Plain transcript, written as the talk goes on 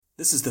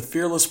This is the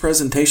Fearless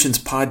Presentations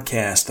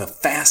Podcast, the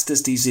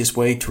fastest, easiest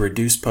way to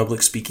reduce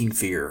public speaking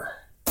fear.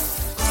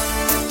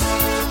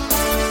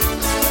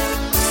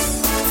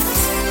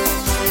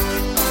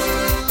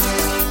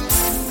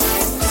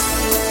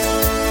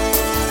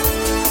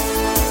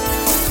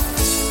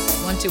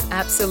 Want to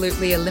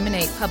absolutely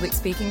eliminate public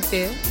speaking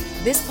fear?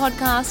 This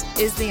podcast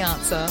is the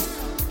answer.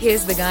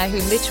 Here's the guy who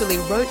literally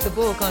wrote the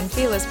book on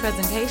Fearless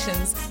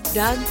Presentations,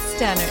 Doug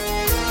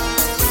Stannard.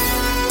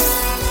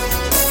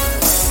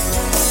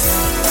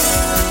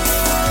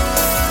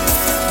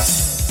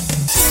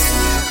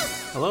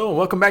 Hello, and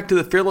welcome back to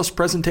the Fearless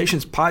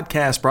Presentations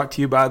Podcast, brought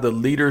to you by the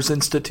Leaders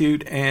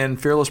Institute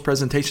and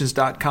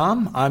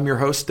fearlesspresentations.com. I'm your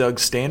host, Doug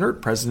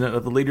Stannard, president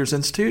of the Leaders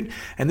Institute,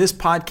 and this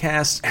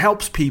podcast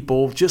helps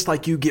people just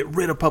like you get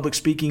rid of public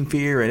speaking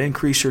fear and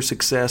increase your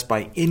success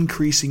by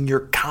increasing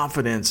your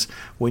confidence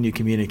when you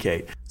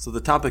communicate. So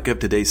the topic of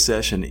today's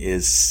session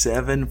is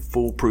 7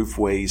 foolproof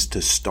ways to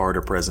start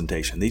a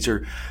presentation. These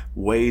are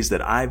ways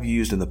that I've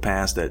used in the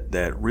past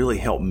that really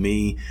help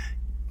me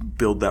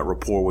build that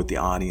rapport with the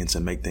audience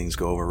and make things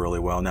go over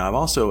really well. Now, I've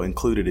also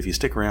included, if you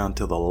stick around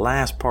till the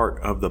last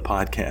part of the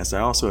podcast,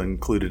 I also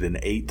included an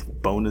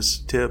 8th bonus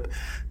tip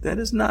that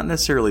is not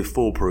necessarily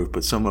foolproof,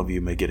 but some of you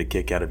may get a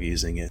kick out of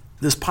using it.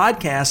 This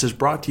podcast is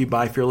brought to you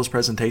by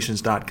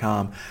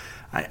fearlesspresentations.com.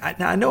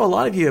 I know a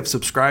lot of you have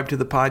subscribed to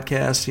the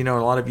podcast. You know,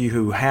 a lot of you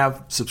who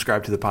have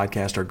subscribed to the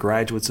podcast are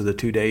graduates of the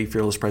 2-day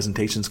Fearless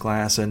Presentations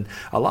class. And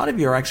a lot of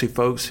you are actually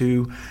folks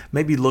who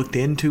maybe looked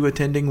into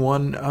attending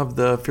one of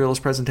the Fearless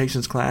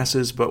Presentations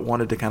classes, but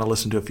wanted to kind of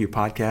listen to a few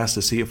podcasts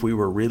to see if we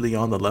were really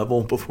on the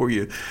level before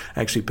you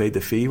actually paid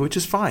the fee, which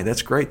is fine.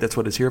 That's great. That's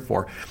what it's here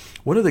for.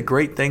 One of the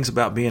great things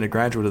about being a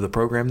graduate of the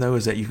program, though,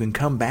 is that you can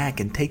come back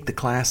and take the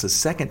class a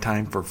second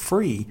time for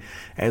free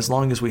as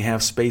long as we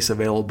have space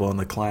available in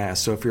the class.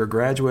 So if you're a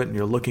graduate and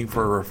you're looking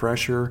for a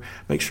refresher,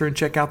 make sure and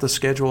check out the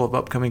schedule of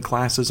upcoming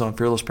classes on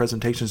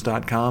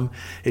fearlesspresentations.com.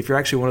 If you're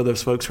actually one of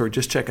those folks who are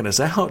just checking us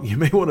out, you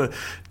may want to,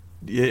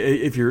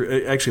 if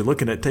you're actually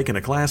looking at taking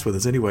a class with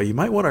us anyway, you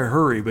might want to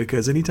hurry,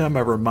 because anytime I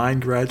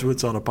remind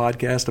graduates on a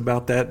podcast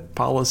about that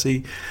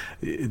policy,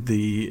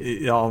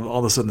 all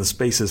of a sudden the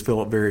spaces fill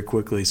up very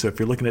quickly. So if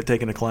you're looking at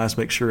taking a class,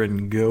 make sure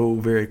and go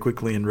very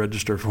quickly and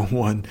register for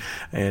one,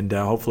 and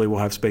hopefully we'll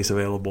have space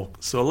available.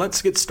 So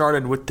let's get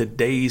started with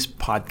today's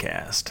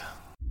podcast.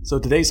 So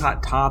today's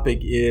hot topic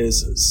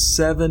is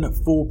 7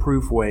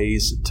 foolproof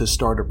ways to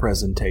start a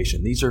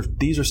presentation. These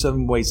are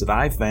 7 ways that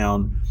I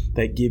found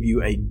that give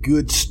you a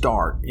good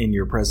start in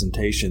your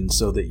presentation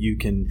so that you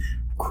can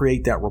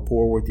create that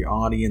rapport with your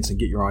audience and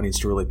get your audience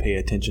to really pay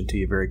attention to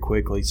you very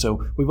quickly.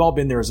 So we've all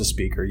been there as a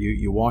speaker.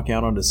 You walk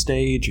out on the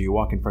stage, or you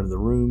walk in front of the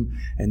room,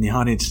 and the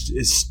audience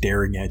is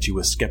staring at you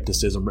with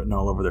skepticism written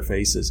all over their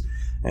faces.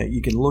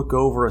 You can look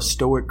over a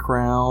stoic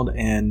crowd,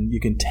 and you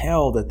can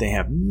tell that they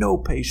have no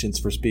patience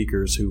for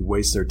speakers who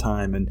waste their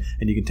time, and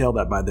you can tell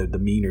that by their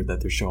demeanor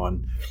that they're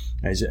showing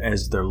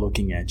as they're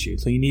looking at you.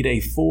 So you need a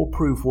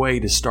foolproof way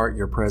to start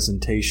your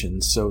presentation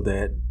so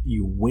that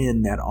you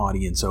win that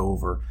audience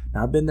over.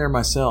 Now, I've been there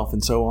myself,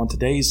 and so on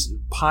today's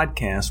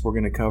podcast, we're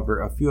going to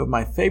cover a few of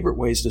my favorite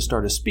ways to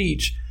start a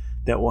speech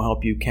that will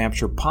help you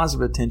capture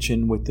positive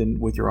attention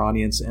with your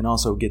audience and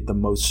also get the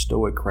most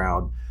stoic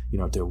crowd,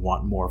 to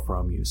want more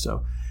from you.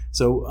 So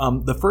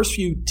the first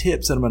few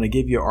tips that I'm going to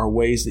give you are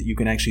ways that you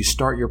can actually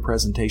start your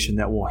presentation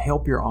that will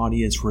help your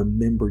audience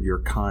remember your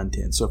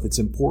content. So if it's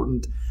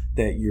important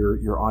that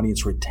your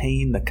audience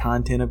retain the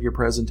content of your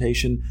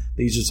presentation,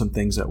 these are some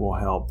things that will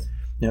help.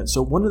 Now,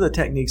 so one of the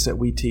techniques that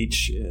we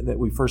teach, that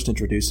we first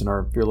introduced in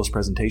our Fearless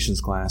Presentations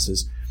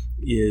classes,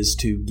 is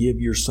to give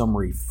your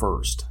summary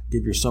first.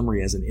 Give your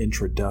summary as an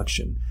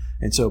introduction.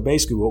 And so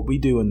basically what we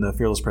do in the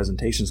Fearless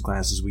Presentations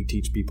classes, we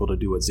teach people to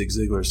do what Zig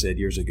Ziglar said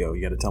years ago.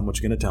 You got to tell them what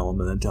you're going to tell them,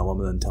 and then tell them,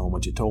 and then tell them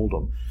what you told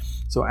them.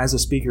 So as a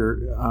speaker,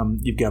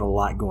 you've got a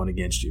lot going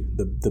against you.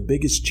 The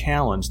biggest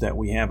challenge that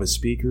we have as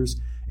speakers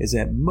is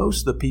that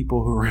most of the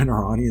people who are in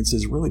our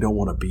audiences really don't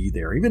want to be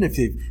there. Even if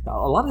a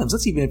lot of times,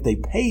 that's even if they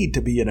paid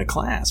to be in a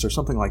class or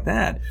something like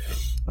that.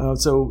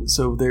 So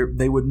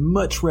they would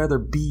much rather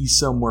be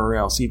somewhere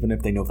else, even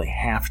if they know they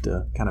have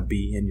to kind of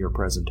be in your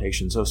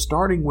presentation. So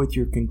starting with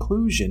your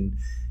conclusion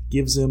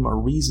gives them a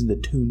reason to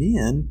tune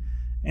in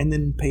and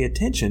then pay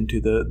attention to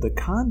the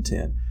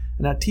content.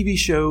 Now, TV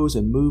shows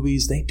and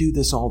movies, they do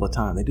this all the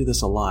time. They do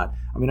this a lot.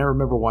 I mean, I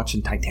remember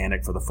watching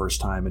Titanic for the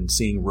first time and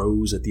seeing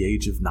Rose at the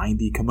age of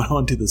 90 coming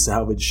onto the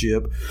salvage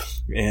ship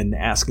and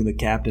asking the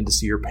captain to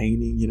see her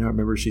painting. I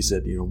remember she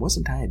said,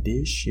 wasn't I a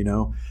dish?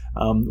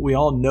 We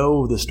all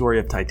know the story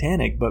of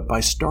Titanic, but by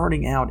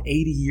starting out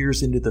 80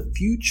 years into the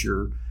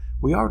future,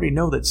 we already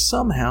know that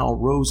somehow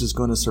Rose is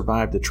going to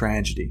survive the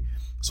tragedy.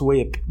 So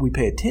we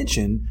pay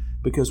attention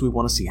because we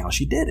want to see how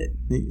she did it.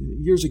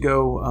 Years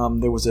ago,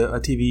 there was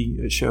a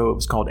TV show. It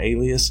was called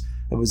Alias.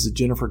 It was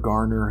Jennifer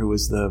Garner who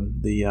was the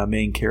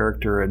main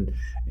character,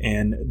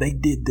 and they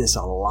did this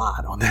a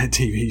lot on that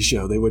TV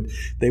show. They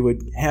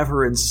would have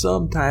her in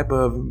some type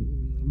of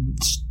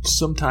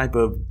some type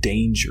of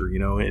danger,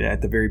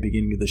 at the very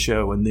beginning of the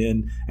show. And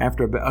then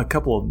after a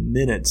couple of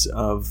minutes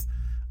of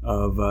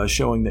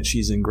showing that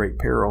she's in great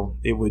peril,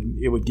 it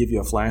would give you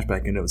a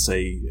flashback, and it would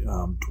say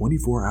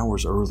 24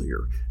 hours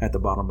earlier at the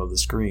bottom of the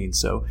screen.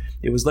 So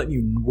it was letting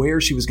you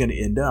where she was going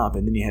to end up,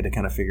 and then you had to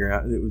kind of figure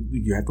out.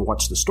 You have to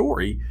watch the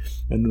story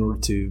in order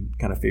to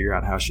kind of figure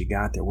out how she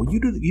got there. Well,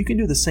 you can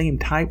do the same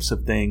types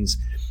of things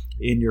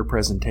in your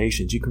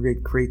presentations. You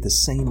can create the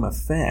same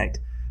effect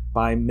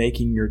by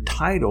making your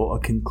title a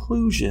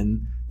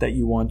conclusion that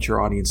you want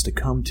your audience to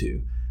come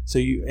to. So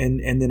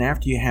and then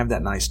after you have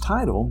that nice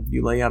title,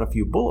 you lay out a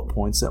few bullet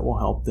points that will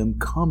help them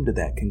come to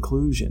that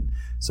conclusion.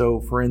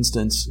 So for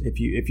instance, if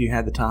you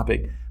had the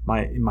topic,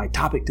 my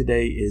topic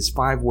today is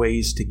 5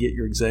 ways to get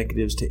your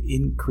executives to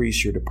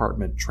increase your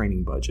department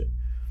training budget.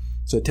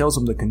 So it tells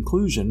them the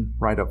conclusion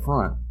right up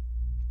front.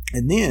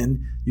 And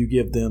then you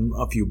give them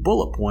a few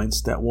bullet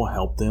points that will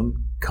help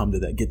them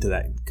get to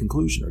that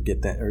conclusion,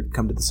 or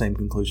come to the same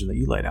conclusion that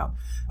you laid out.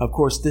 Of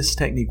course, this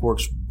technique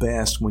works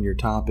best when your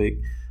topic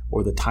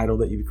or the title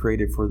that you've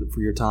created for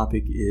your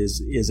topic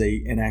is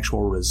an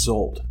actual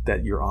result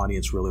that your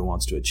audience really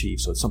wants to achieve.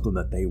 So it's something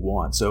that they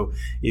want. So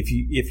if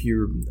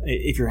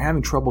you're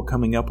having trouble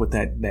coming up with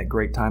that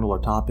great title or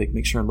topic,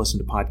 make sure and listen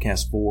to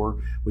podcast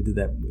 4. We did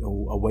that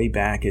a way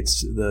back.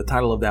 It's the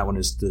title of that one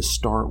is to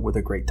start with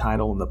a great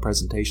title, and the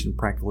presentation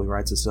practically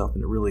writes itself,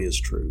 and it really is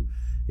true.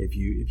 If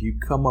you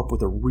come up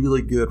with a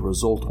really good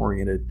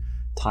result-oriented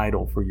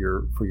title for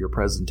your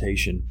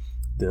presentation,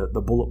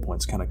 the bullet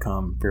points kind of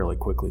come fairly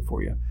quickly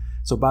for you.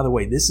 So by the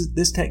way,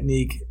 this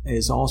technique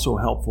is also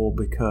helpful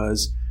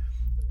because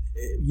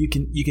you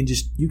can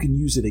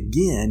use it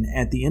again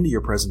at the end of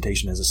your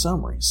presentation as a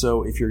summary.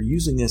 So if you're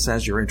using this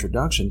as your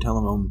introduction,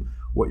 telling them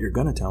what you're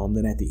going to tell them,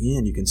 then at the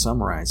end you can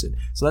summarize it.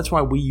 So that's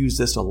why we use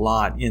this a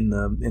lot in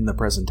the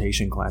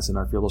presentation class, in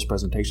our Fearless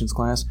Presentations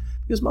class,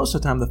 because most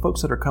of the time the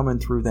folks that are coming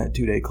through that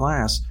 2-day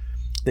class,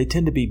 they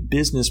tend to be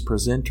business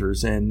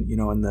presenters, and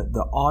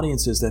the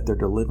audiences that they're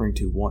delivering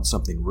to want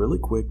something really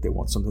quick. They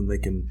want something they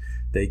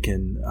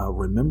can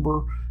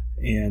remember,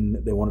 and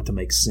they want it to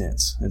make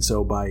sense. And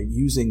so by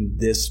using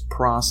this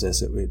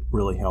process, it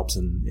really helps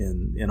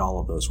in all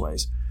of those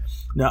ways.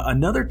 Now,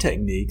 another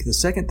technique, the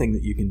second thing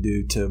that you can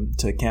do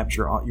to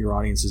capture your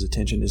audience's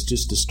attention is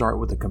just to start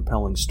with a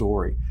compelling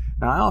story.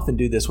 Now, I often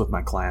do this with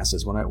my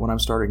classes. When I'm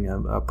starting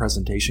a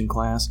presentation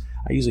class,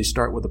 I usually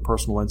start with a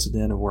personal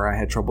incident of where I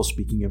had trouble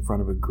speaking in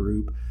front of a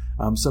group.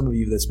 Some of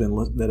you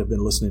that have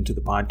been listening to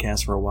the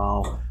podcast for a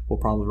while will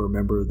probably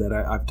remember that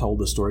I've told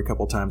this story a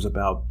couple of times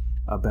about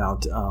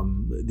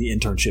the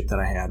internship that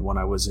I had when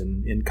I was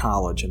in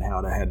college, and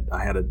how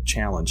I had a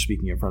challenge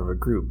speaking in front of a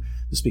group,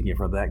 speaking in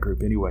front of that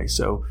group anyway.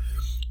 So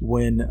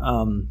when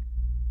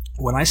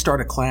I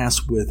start a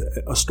class with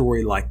a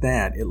story like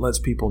that, it lets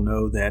people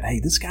know that, hey,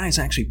 this guy's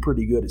actually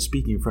pretty good at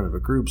speaking in front of a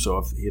group.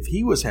 So if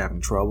he was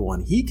having trouble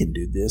and he can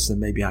do this, then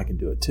maybe I can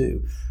do it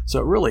too. So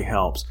it really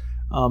helps.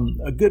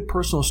 A good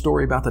personal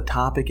story about the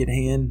topic at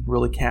hand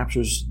really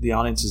captures the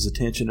audience's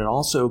attention. It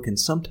also can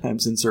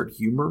sometimes insert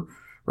humor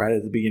right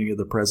at the beginning of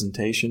the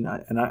presentation.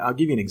 I'll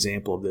give you an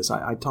example of this.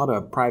 I taught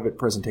a private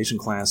presentation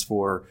class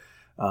for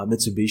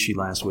Mitsubishi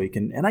last week,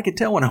 and I could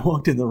tell when I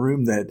walked in the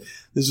room that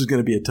this was going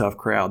to be a tough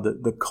crowd.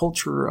 The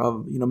culture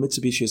of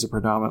Mitsubishi is a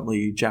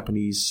predominantly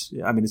Japanese.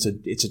 I mean,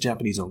 it's a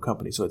Japanese-owned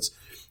company, so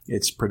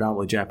it's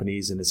predominantly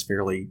Japanese, and it's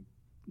fairly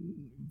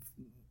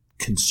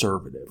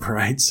conservative,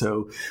 right?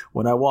 So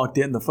when I walked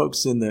in, the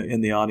folks in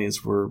the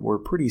audience were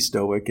pretty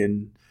stoic,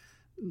 and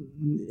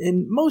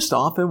most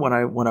often when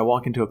I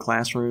walk into a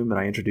classroom and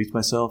I introduce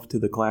myself to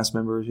the class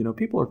members,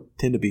 people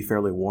tend to be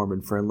fairly warm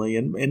and friendly,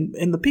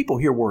 and the people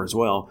here were as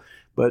well.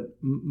 But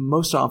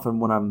most often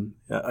when I'm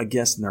a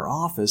guest in their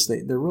office,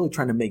 they're really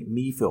trying to make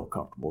me feel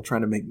comfortable,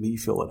 trying to make me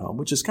feel at home,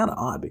 which is kind of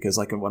odd because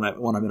like when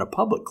I'm in a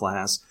public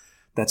class,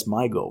 that's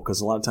my goal,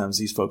 because a lot of times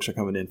these folks are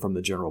coming in from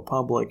the general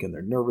public and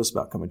they're nervous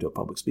about coming to a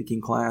public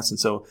speaking class. And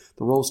so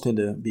the roles tend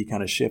to be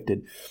kind of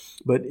shifted.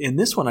 But in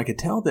this one, I could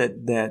tell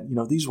that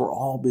these were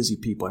all busy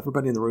people.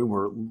 Everybody in the room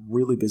were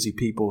really busy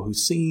people who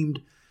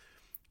seemed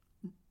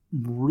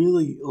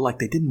really like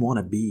they didn't want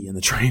to be in the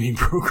training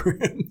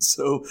program.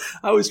 So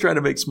I was trying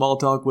to make small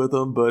talk with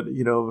them, but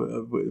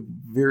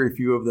very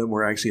few of them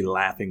were actually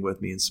laughing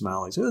with me and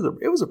smiling. So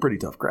it was a pretty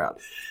tough crowd.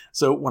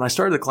 So when I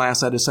started the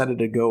class, I decided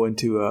to go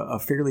into a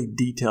fairly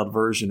detailed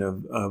version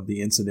of the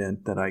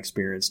incident that I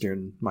experienced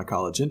during my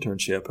college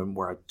internship, and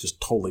where I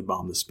just totally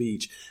bombed the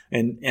speech.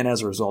 And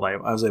as a result, I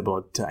was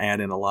able to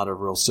add in a lot of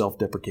real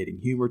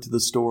self-deprecating humor to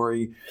the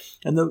story.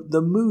 And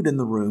the mood in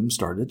the room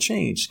started to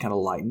change, kind of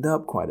lightened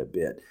up quite a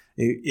bit.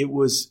 It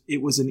was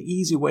an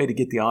easy way to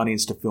get the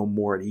audience to feel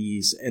more at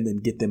ease and then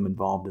get them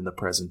involved in the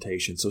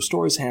presentation. So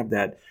stories have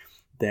that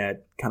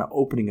kind of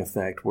opening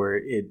effect where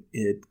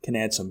it can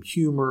add some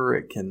humor,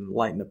 it can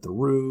lighten up the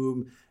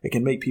room, it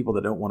can make people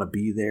that don't want to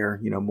be there,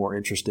 more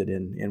interested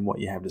in what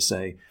you have to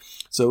say.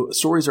 So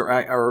stories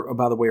are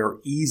by the way, are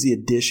easy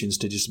additions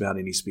to just about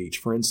any speech.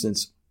 For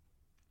instance,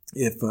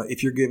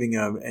 if you're giving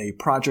a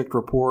project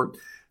report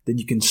then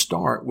you can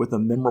start with a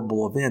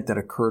memorable event that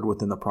occurred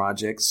within the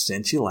project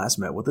since you last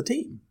met with the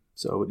team.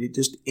 So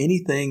just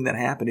anything that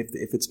happened,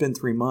 if it's been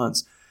 3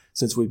 months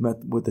since we've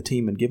met with the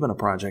team and given a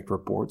project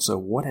report, so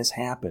what has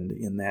happened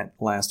in that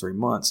last 3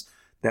 months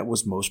that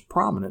was most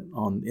prominent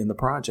in the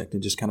project,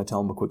 and just kind of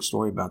tell them a quick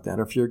story about that.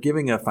 Or if you're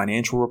giving a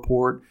financial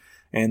report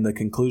and the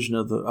conclusion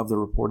of the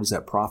report is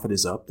that profit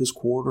is up this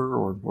quarter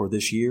or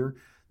this year,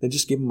 then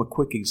just give them a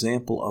quick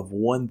example of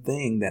one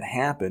thing that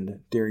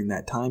happened during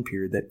that time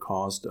period that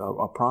caused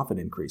a profit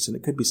increase. And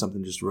it could be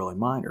something just really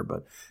minor,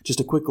 but just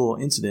a quick little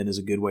incident is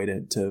a good way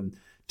to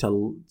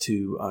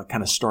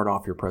kind of start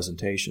off your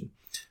presentation.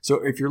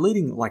 So if you're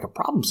leading like a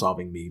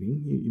problem-solving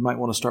meeting, you might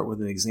want to start with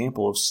an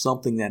example of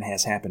something that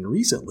has happened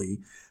recently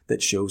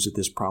that shows that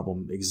this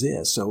problem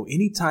exists. So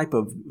any type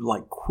of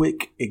like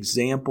quick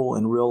example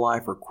in real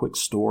life or quick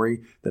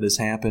story that has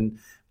happened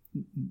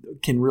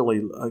can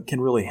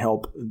really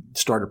help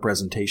start a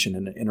presentation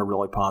in a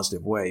really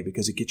positive way,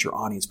 because it gets your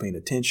audience paying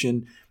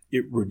attention.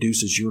 It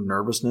reduces your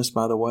nervousness,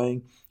 by the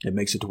way. It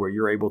makes it to where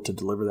you're able to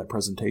deliver that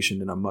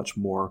presentation in a much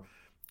more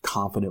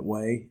confident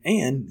way,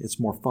 and it's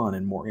more fun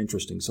and more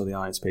interesting, so the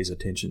audience pays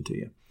attention to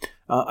you.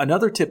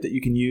 Another tip that you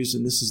can use,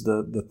 and this is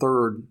the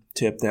third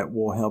tip that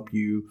will help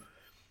you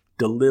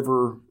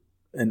deliver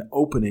an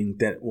opening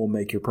that will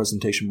make your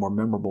presentation more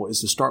memorable, is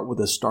to start with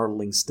a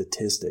startling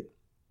statistic.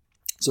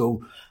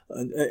 So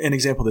an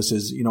example of this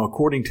is,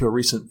 according to a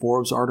recent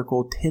Forbes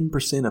article,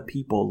 10% of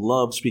people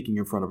love speaking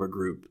in front of a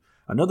group.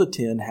 Another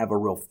 10 have a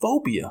real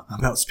phobia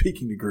about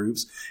speaking to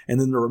groups. And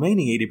then the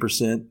remaining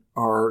 80%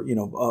 are,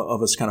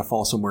 of us kind of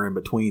fall somewhere in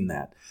between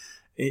that.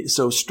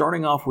 So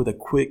starting off with a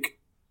quick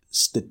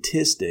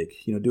statistic,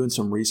 doing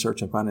some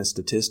research and finding a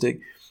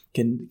statistic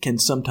can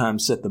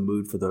sometimes set the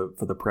mood for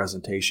the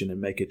presentation and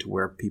make it to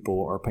where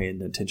people are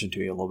paying attention to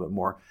you a little bit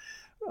more.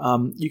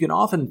 You can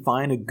often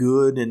find a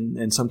good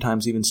and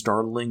sometimes even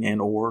startling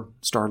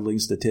startling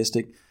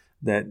statistic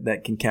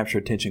that can capture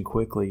attention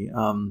quickly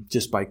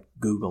just by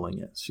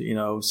Googling it.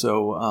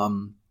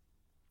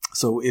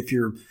 So if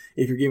you're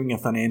giving a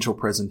financial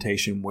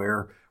presentation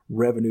where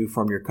revenue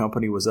from your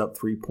company was up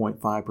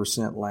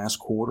 3.5% last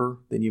quarter,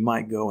 then you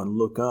might go and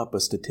look up a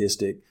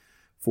statistic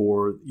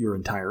for your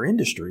entire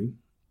industry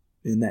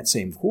in that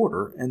same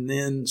quarter, and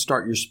then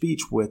start your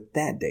speech with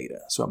that data.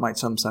 So it might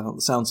sound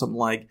something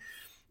like,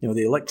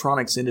 the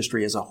electronics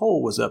industry as a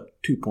whole was up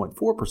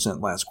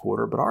 2.4% last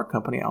quarter, but our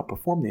company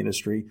outperformed the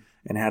industry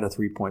and had a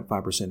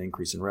 3.5%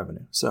 increase in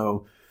revenue.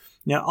 So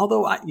now,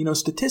 although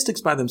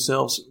statistics by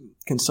themselves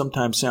can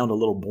sometimes sound a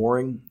little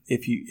boring,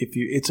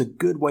 it's a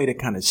good way to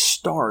kind of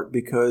start,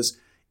 because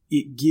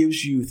it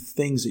gives you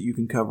things that you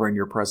can cover in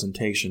your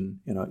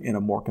presentation in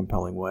a more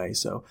compelling way.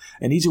 So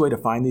an easy way to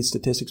find these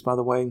statistics, by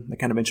the way, I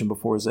kind of mentioned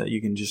before, is that you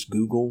can just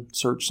Google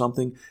search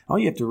something. All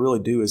you have to really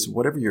do is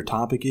whatever your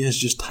topic is,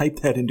 just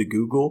type that into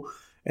Google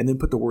and then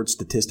put the word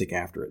statistic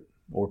after it,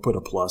 or put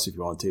a plus if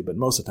you want to. But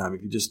most of the time,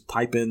 if you just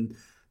type in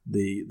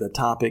the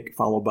topic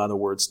followed by the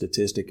word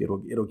statistic,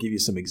 it'll give you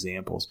some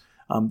examples.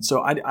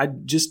 So I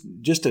just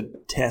to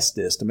test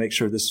this, to make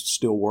sure this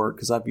still works,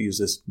 because I've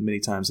used this many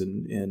times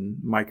in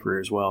my career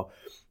as well,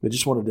 but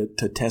just wanted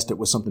to test it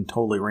with something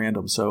totally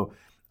random. So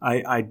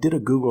I did a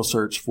Google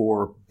search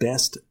for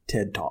best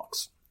TED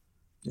Talks.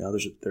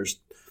 There's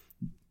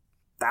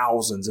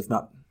thousands, if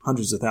not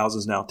hundreds of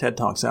thousands now, TED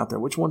Talks out there.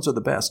 Which ones are the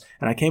best?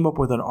 And I came up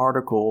with an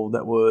article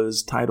that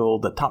was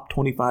titled "The Top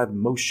 25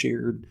 Most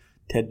Shared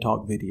TED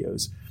Talk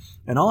Videos."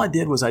 And all I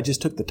did was I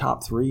just took the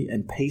top 3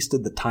 and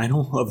pasted the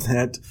title of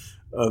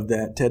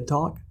that TED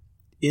Talk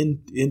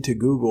into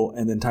Google,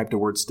 and then typed the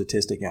word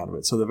statistic out of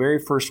it. So the very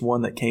first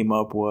one that came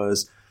up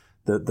was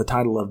the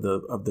title of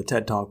the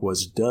TED Talk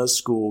was "Does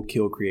School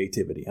Kill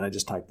Creativity?" And I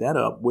just typed that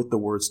up with the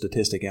word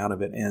statistic out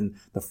of it. And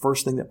the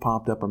first thing that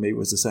popped up, or maybe it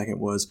was the second,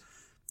 was,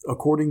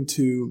 according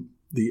to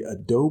the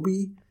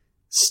Adobe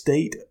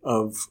State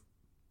of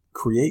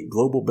Create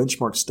Global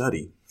Benchmark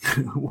Study,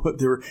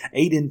 there were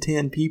 8 in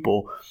 10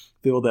 people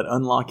feel that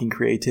unlocking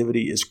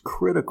creativity is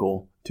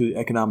critical to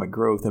economic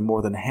growth, and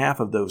more than half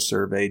of those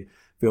surveyed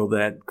feel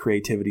that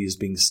creativity is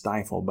being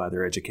stifled by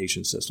their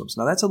education systems.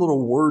 Now, that's a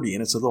little wordy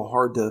and it's a little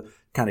hard to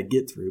kind of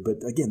get through,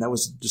 but again, that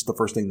was just the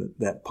first thing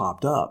that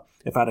popped up.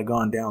 If I'd have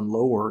gone down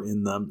lower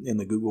in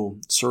the Google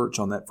search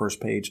on that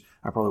first page,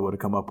 I probably would have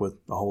come up with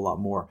a whole lot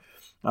more.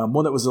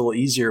 One that was a little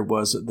easier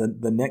was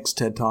the next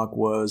TED Talk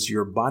was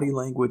 "Your Body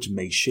Language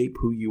May Shape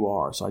Who You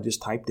Are." So I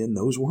just typed in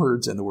those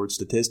words and the word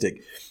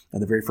statistic,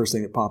 and the very first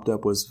thing that popped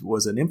up was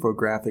an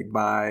infographic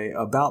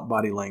about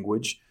body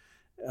language.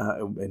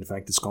 In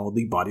fact, it's called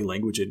the Body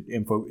Language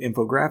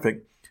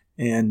Infographic.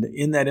 And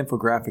in that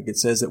infographic, it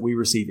says that we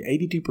receive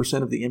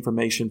 82% of the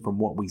information from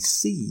what we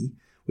see.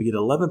 We get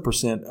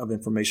 11% of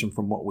information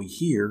from what we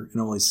hear,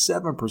 and only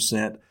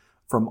 7%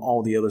 from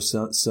all the other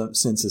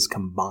senses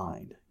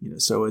combined.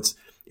 So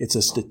it's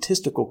a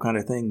statistical kind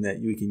of thing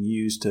that you can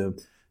use to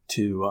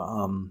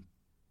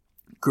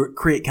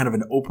create kind of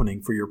an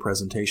opening for your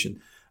presentation.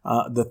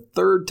 The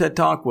third TED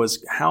Talk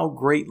was "How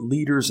Great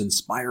Leaders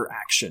Inspire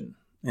Action."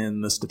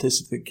 And the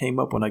statistic that came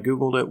up when I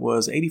Googled it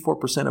was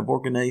 84% of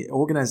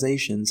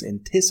organizations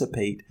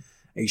anticipate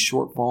a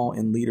shortfall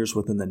in leaders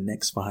within the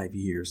next 5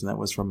 years. And that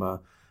was from a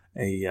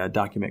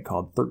document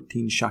called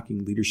 13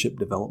 Shocking Leadership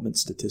Development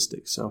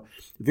Statistics. So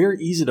very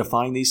easy to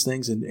find these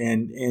things,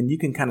 and you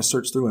can kind of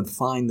search through and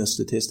find the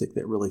statistic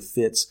that really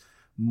fits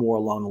more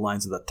along the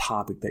lines of the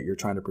topic that you're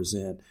trying to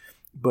present.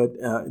 But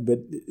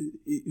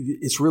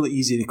it's really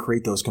easy to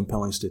create those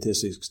compelling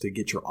statistics to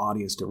get your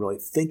audience to really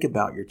think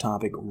about your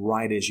topic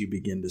right as you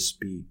begin to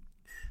speak.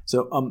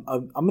 So I'm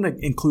going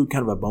to include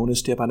kind of a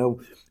bonus tip. I know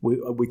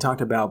we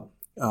talked about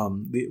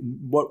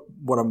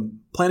what I'm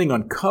planning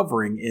on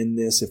covering in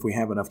this, if we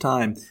have enough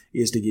time,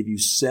 is to give you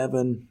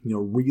 7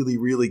 really,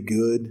 really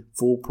good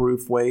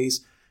foolproof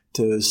ways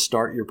to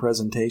start your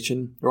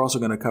presentation. We're also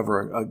going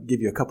to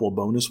give you a couple of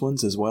bonus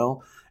ones as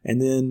well, and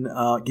then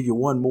give you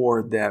one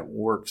more that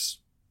works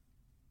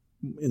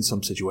in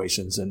some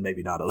situations and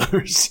maybe not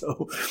others.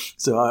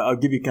 So I'll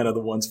give you kind of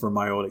the ones from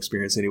my own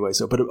experience anyway.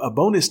 But a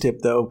bonus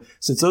tip though,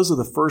 since those are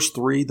the first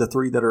 3, the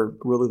 3 that are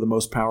really the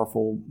most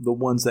powerful, the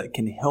ones that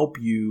can help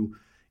you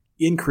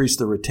increase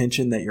the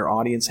retention that your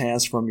audience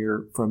has from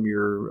your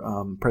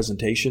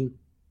presentation.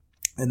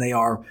 And they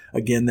are,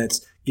 again,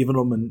 that's giving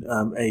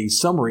them a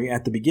summary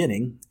at the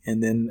beginning,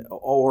 and then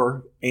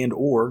or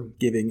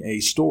giving a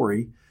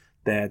story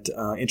that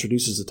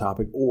introduces the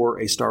topic, or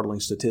a startling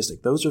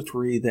statistic. Those are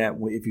 3 that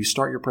if you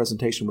start your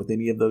presentation with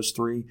any of those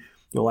 3,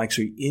 you'll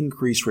actually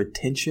increase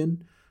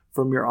retention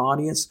from your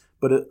audience.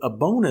 But a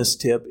bonus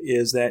tip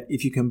is that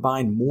if you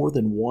combine more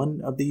than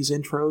one of these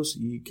intros,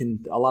 you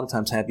can a lot of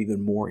times have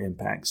even more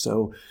impact.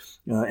 So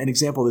an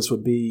example of this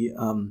would be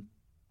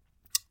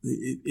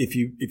if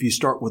you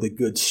start with a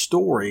good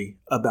story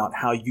about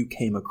how you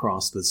came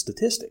across the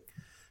statistic.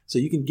 So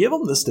you can give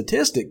them the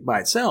statistic by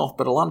itself,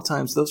 but a lot of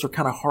times those are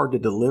kind of hard to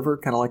deliver,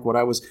 kind of like when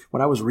I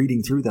was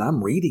reading through that,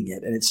 I'm reading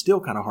it and it's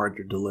still kind of hard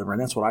to deliver.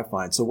 And that's what I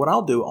find. So what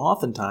I'll do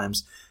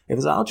oftentimes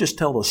is I'll just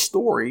tell the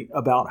story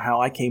about how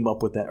I came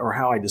up with that or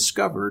how I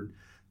discovered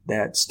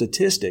that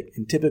statistic.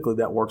 And typically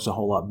that works a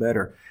whole lot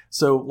better.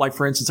 So like,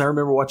 for instance, I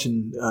remember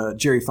watching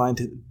Jerry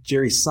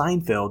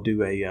Seinfeld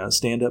do a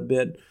stand-up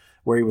bit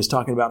where he was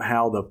talking about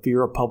how the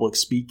fear of public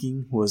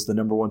speaking was the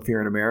number 1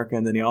 fear in America.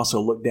 And then he also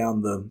looked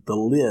down the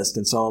list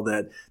and saw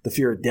that the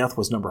fear of death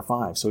was number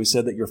 5. So he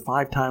said that you're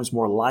 5 times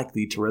more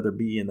likely to rather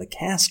be in the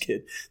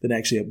casket than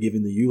actually up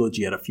giving the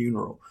eulogy at a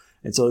funeral.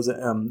 And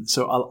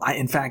so,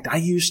 in fact, I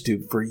used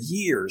to, for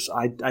years,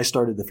 I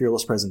started the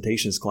Fearless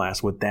Presentations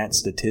class with that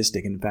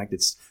statistic. And in fact,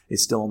 it's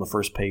still on the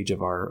first page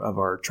of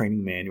our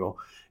training manual.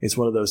 It's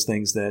one of those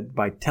things that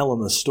by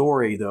telling the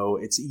story, though,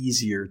 it's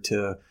easier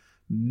to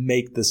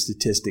make the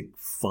statistic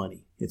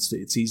funny.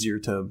 It's easier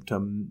to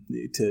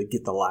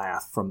get the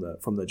laugh from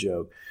the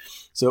joke.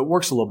 So it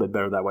works a little bit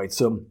better that way.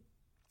 So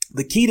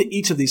the key to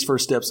each of these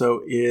first steps,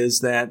 though,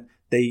 is that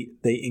they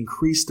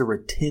increase the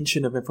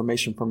retention of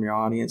information from your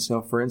audience.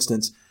 So, for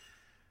instance,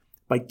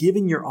 by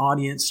giving your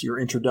audience your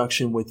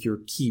introduction with your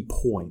key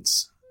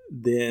points,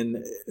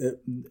 then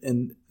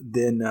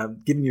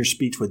giving your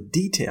speech with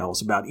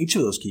details about each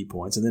of those key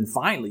points, and then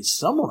finally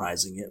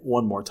summarizing it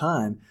one more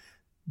time,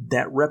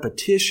 that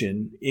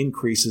repetition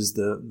increases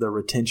the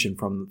retention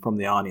from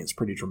the audience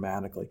pretty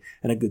dramatically.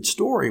 And a good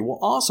story will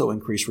also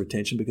increase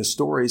retention because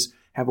stories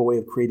have a way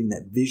of creating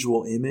that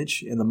visual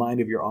image in the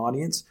mind of your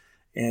audience,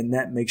 and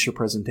that makes your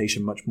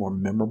presentation much more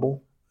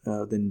memorable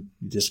than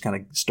you just kind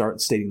of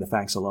start stating the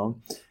facts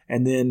alone.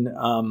 And then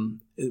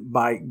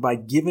by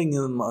giving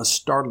them a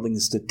startling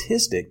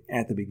statistic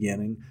at the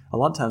beginning, a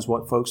lot of times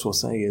what folks will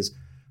say is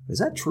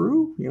that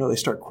true? They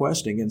start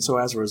questioning. And so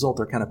as a result,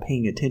 they're kind of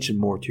paying attention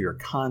more to your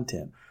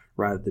content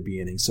right at the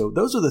beginning. So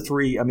those are the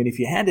 3. I mean, if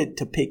you had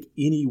to pick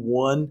any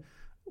one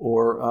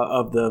or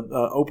of the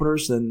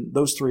openers, then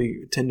those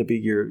 3 tend to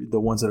be the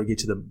ones that'll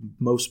get you the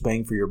most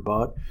bang for your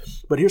buck.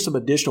 But here's some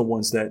additional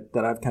ones that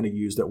I've kind of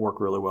used that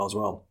work really well as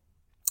well.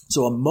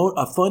 So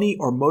a funny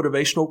or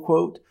motivational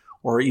quote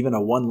or even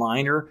a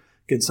one-liner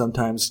can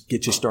sometimes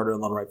get you started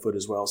on the right foot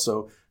as well.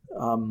 So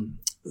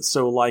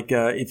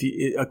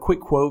if a quick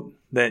quote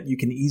that you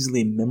can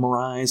easily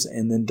memorize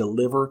and then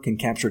deliver can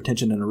capture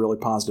attention in a really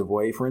positive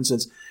way. For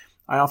instance,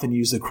 I often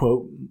use the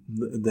quote,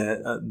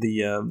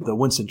 the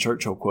Winston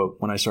Churchill quote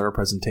when I start a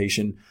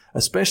presentation,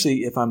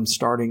 especially if I'm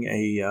starting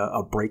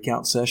a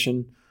breakout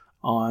session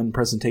on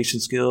presentation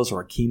skills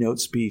or a keynote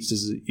speech.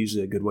 This is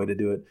usually a good way to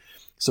do it.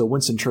 So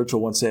Winston Churchill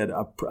once said,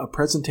 a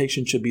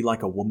presentation should be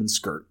like a woman's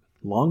skirt,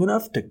 long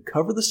enough to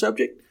cover the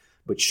subject,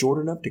 but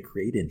short enough to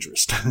create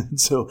interest.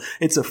 So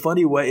it's a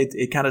funny way.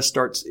 It kind of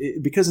starts,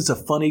 because it's a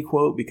funny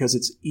quote, because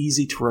it's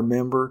easy to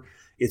remember.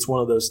 It's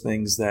one of those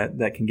things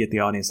that can get the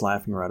audience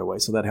laughing right away.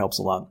 So that helps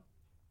a lot.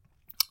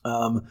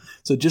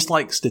 So just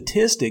like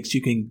statistics,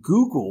 you can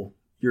Google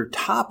your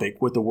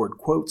topic with the word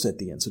quotes at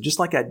the end. So just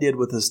like I did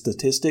with the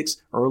statistics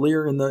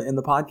earlier in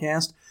the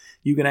podcast,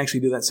 you can actually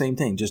do that same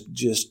thing.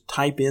 Just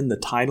type in the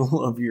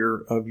title of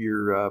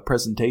your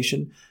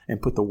presentation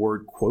and put the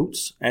word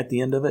quotes at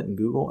the end of it in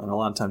Google, and a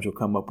lot of times you'll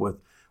come up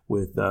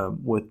with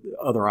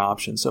other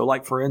options. So,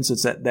 like for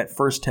instance, that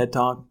first TED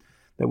Talk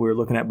that we were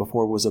looking at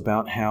before was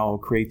about how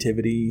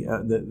creativity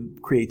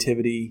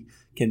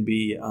can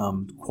be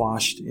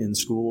quashed in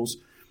schools.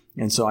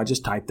 And so I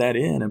just typed that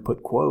in and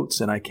put quotes,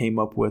 and I came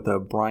up with a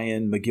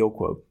Brian McGill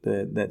quote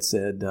that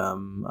said,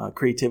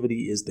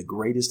 creativity is the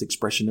greatest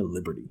expression of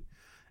liberty.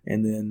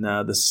 And then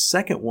the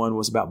second one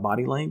was about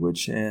body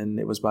language, and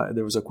there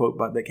was a quote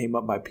that came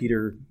up by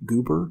Peter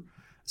Guber.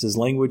 It says,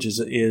 language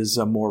is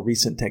a more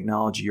recent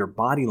technology. Your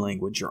body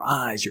language, your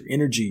eyes, your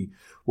energy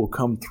will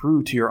come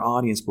through to your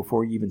audience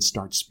before you even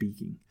start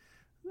speaking.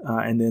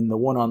 And then the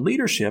one on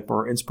leadership,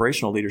 or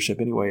inspirational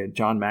leadership anyway,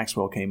 John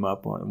Maxwell came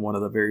up. One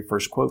of the very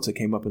first quotes that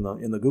came up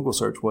in the Google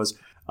search was,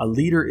 a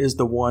leader is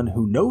the one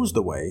who knows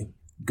the way,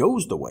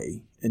 goes the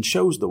way, and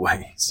shows the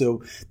way.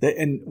 So that,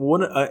 and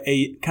one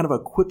a kind of a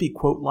quippy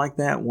quote like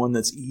that, one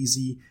that's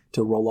easy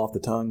to roll off the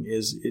tongue,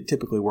 it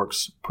typically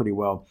works pretty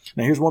well.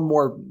 Now here's one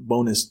more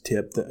bonus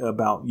tip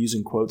about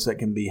using quotes that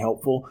can be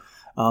helpful.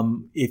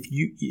 When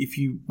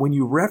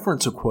you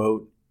reference a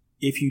quote,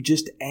 if you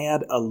just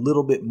add a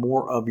little bit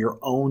more of your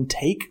own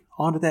take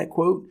onto that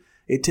quote,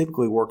 it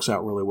typically works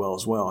out really well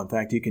as well. In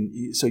fact, you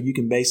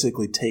can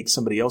basically take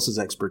somebody else's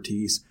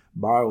expertise,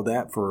 borrow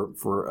that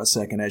for a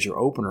second as your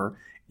opener,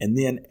 and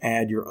then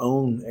add your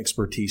own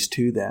expertise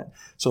to that.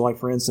 So like,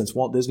 for instance,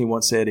 Walt Disney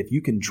once said, if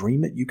you can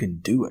dream it, you can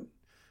do it.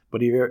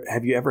 But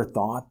have you ever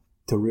thought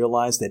to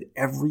realize that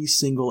every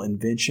single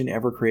invention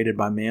ever created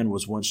by man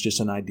was once just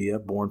an idea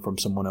born from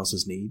someone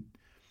else's need?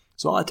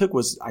 So all I took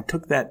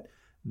that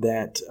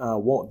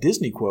Walt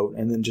Disney quote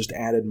and then just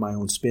added my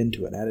own spin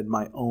to it, added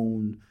my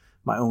own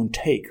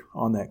take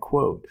on that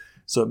quote.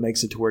 So it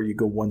makes it to where you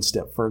go one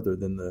step further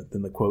than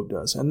the quote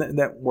does. And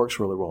that works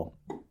really well.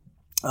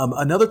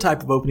 Another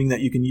type of opening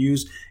that you can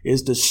use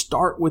is to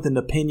start with an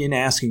opinion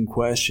asking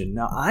question.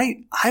 Now,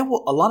 I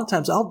will, a lot of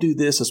times I'll do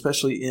this,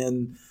 especially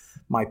in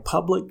my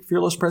public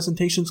Fearless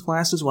Presentations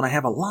classes, when I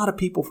have a lot of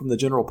people from the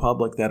general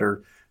public that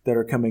are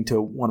coming to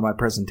one of my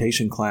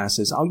presentation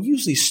classes. I'll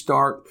usually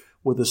start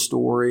with a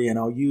story, and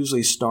I'll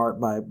usually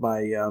start by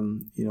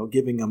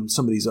giving them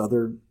some of these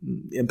other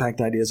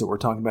impact ideas that we're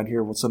talking about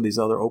here with some of these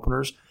other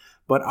openers.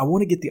 But I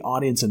want to get the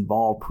audience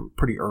involved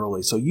pretty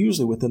early. So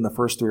usually within the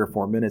first 3 or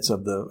 4 minutes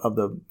of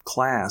the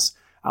class,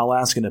 I'll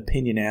ask an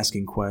opinion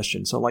asking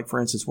question. So like, for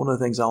instance, one of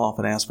the things I'll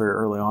often ask very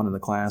early on in the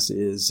class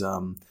is,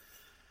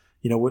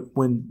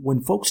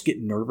 when folks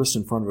get nervous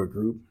in front of a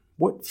group,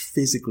 what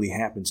physically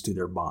happens to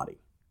their body?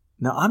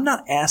 Now, I'm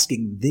not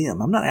asking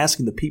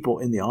the people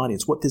in the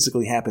audience what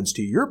physically happens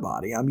to your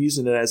body. I'm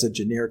using it as a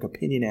generic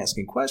opinion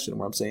asking question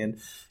where I'm saying,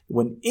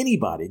 when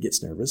anybody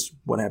gets nervous,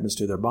 what happens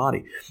to their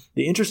body?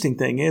 The interesting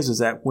thing is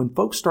that when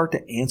folks start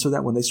to answer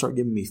that, when they start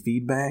giving me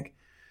feedback,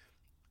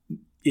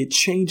 it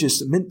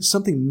changes,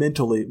 something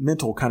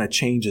mental kind of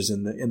changes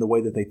in the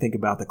way that they think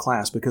about the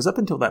class. Because up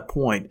until that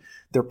point,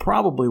 they're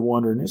probably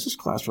wondering, is this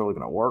class really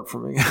going to work for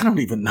me? I don't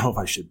even know if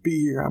I should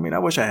be here. I mean, I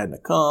wish I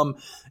hadn't come.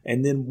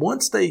 And then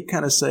once they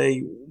kind of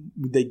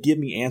they give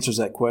me answers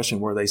to that question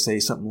where they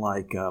say something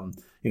like,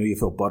 you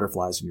feel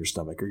butterflies in your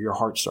stomach, or your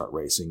heart starts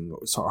racing,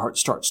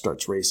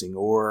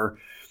 or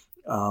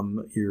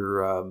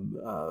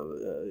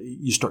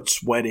you start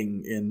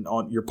sweating and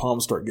your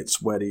palms get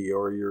sweaty,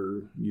 or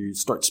you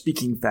start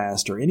speaking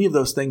fast, or any of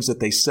those things that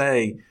they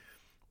say,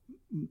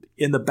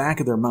 in the back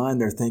of their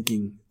mind, they're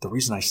thinking, the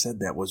reason I said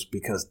that was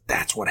because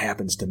that's what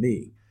happens to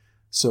me.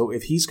 So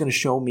if he's going to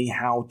show me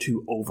how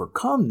to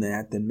overcome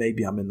that, then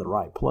maybe I'm in the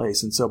right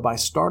place. And so by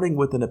starting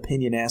with an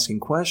opinion asking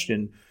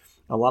question,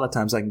 a lot of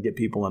times I can get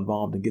people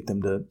involved and get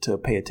them to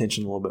pay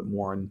attention a little bit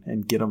more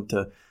and get them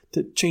to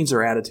change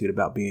their attitude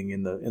about being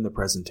in the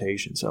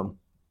presentation. So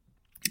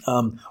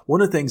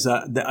one of the things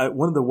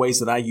one of the ways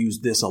that I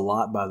use this a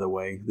lot, by the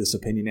way, this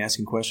opinion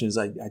asking question, is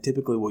I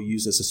typically will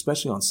use this,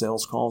 especially on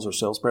sales calls or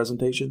sales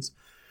presentations.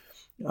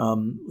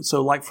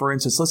 So like, for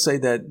instance, let's say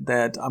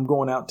that I'm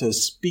going out to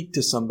speak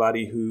to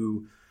somebody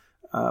who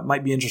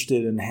might be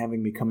interested in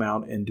having me come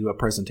out and do a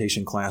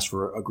presentation class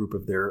for a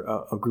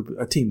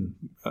team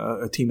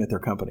at their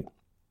company.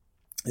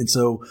 And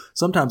so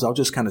sometimes I'll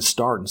just kind of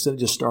start, instead of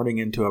just starting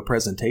into a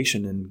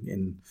presentation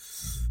and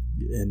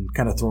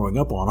kind of throwing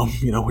up on them,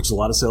 which a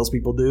lot of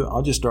salespeople do.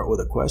 I'll just start with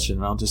a question,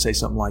 and I'll just say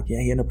something like,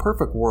 in a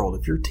perfect world,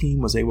 if your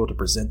team was able to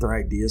present their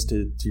ideas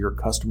to your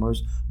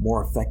customers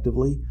more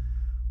effectively,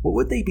 what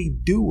would they be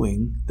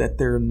doing that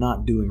they're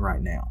not doing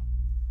right now?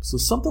 So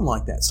something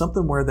like that,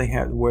 something where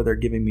they're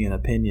giving me an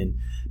opinion.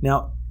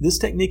 Now, this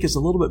technique is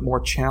a little bit more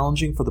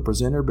challenging for the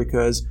presenter,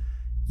 because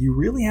you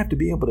really have to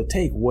be able to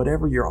take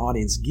whatever your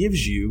audience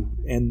gives you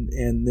and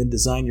then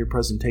design your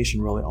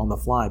presentation really on the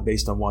fly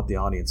based on what the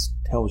audience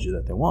tells you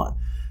that they want.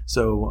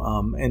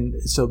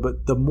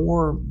 But the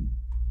more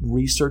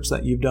research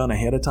that you've done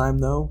ahead of time,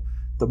 though,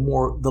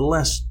 the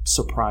less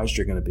surprised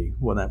you're going to be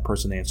when that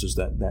person answers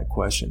that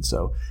question.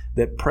 So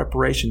that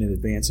preparation in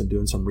advance and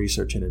doing some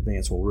research in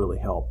advance will really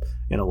help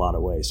in a lot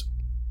of ways.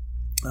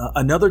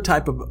 Another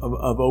type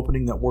of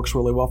opening that works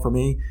really well for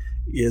me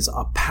is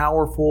a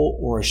powerful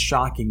or a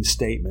shocking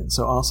statement.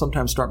 So I'll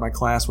sometimes start my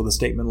class with a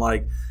statement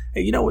like,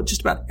 hey, you know what,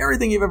 just about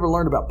everything you've ever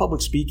learned about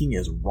public speaking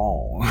is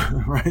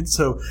wrong, right?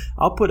 So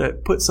I'll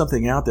put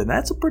something out there, and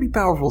that's a pretty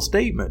powerful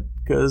statement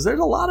because there's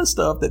a lot of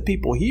stuff that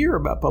people hear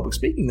about public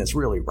speaking that's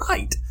really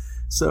right.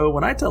 So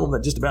when I tell them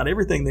that just about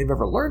everything they've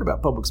ever learned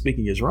about public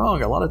speaking is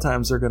wrong, a lot of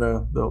times they'll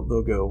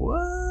go,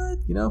 what?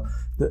 You know,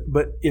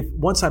 but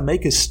once I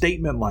make a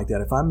statement like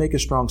that, if I make a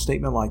strong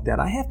statement like that,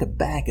 I have to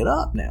back it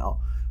up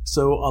now.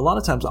 So a lot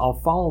of times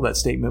I'll follow that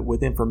statement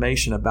with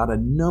information about a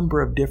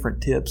number of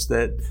different tips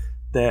that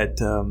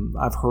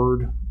I've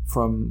heard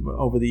from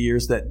over the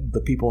years that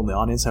the people in the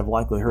audience have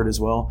likely heard as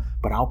well.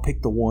 But I'll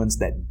pick the ones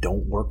that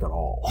don't work at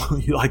all.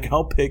 Like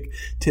I'll pick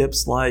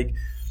tips like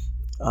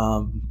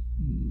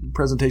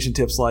presentation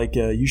tips like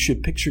you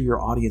should picture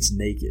your audience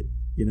naked.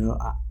 You know,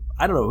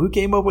 I don't know who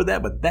came up with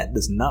that, but that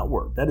does not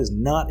work. That is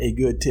not a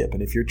good tip.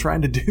 And if you're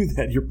trying to do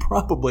that, you're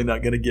probably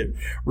not going to get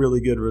really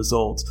good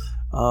results.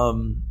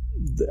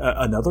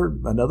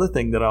 Another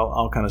thing that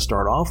I'll kind of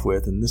start off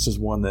with, and this is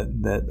one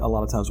that a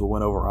lot of times will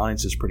win over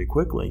audiences pretty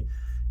quickly,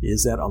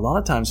 is that a lot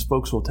of times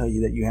folks will tell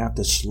you that you have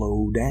to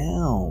slow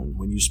down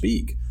when you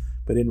speak.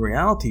 But in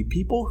reality,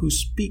 people who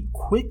speak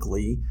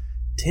quickly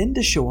tend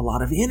to show a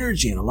lot of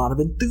energy and a lot of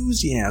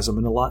enthusiasm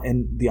and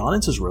the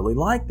audiences really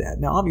like that.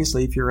 Now,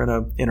 obviously, if you're in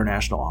an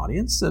international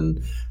audience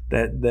and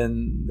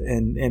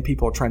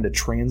people are trying to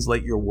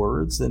translate your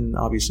words, then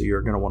obviously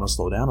you're going to want to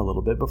slow down a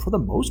little bit. But for the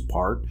most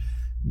part,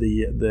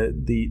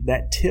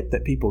 that tip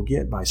that people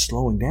get by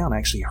slowing down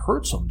actually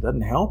hurts them,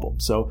 doesn't help them.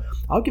 So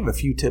I'll give a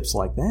few tips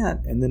like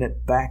that, and then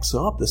it backs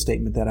up the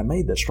statement that I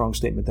made, that strong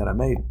statement that I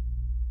made.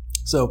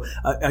 So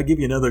I'll give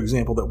you another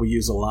example that we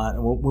use a lot.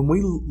 When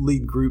we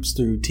lead groups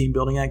through team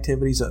building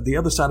activities, the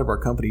other side of our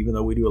company, even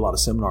though we do a lot of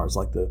seminars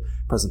like the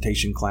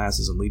presentation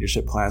classes and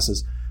leadership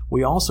classes,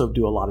 we also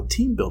do a lot of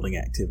team building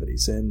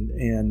activities. And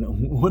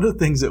one of the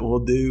things that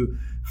we'll do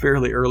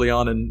fairly early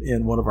on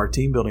in one of our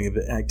team building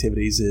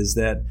activities is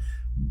that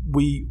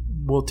we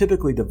will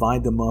typically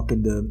divide them up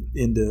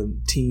into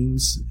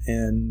teams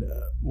and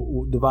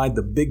we'll divide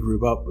the big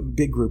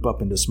group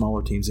up into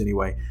smaller teams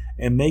anyway,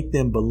 and make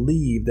them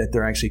believe that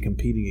they're actually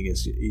competing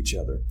against each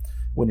other,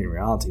 when in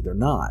reality they're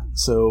not.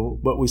 So,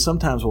 but we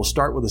sometimes will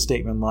start with a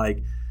statement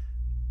like,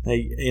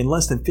 hey, in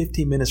less than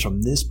 15 minutes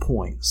from this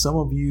point, some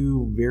of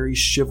you very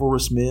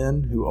chivalrous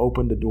men who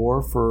opened a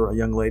door for a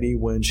young lady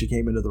when she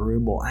came into the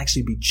room will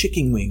actually be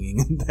chicken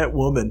winging that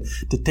woman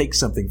to take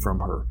something from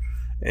her.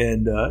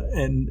 And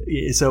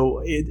so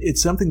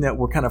it's something that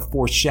we're kind of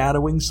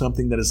foreshadowing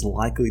something that is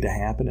likely to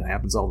happen. It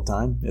happens all the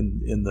time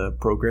in the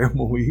program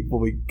when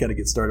we kind of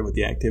get started with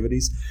the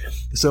activities.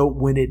 So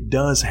when it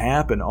does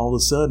happen, all of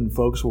a sudden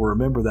folks will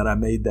remember that I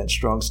made that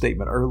strong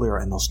statement earlier,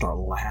 and they'll start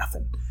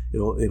laughing.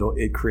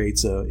 It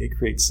creates a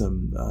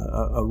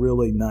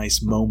really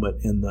nice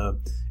moment in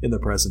the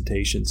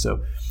presentation.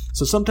 So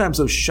sometimes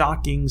those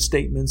shocking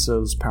statements,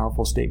 those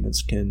powerful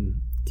statements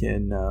can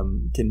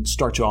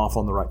start you off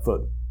on the right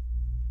foot.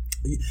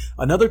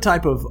 Another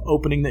type of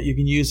opening that you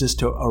can use is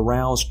to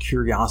arouse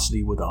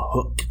curiosity with a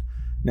hook.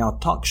 Now,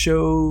 talk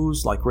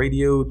shows like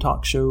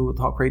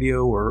talk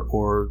radio,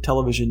 or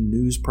television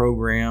news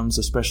programs,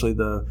 especially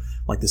the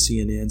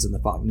CNNs and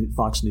the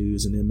Fox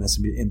News and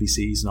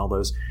MSNBCs and all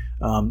those,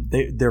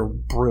 they're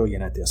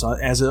brilliant at this,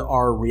 as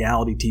are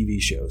reality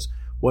TV shows.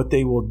 What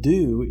they will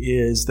do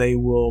is they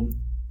will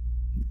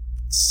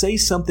say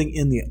something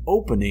in the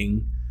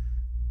opening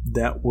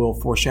that will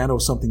foreshadow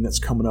something that's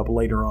coming up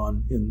later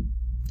on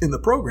in the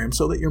program,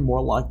 so that you're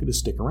more likely to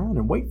stick around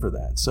and wait for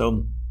that.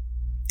 So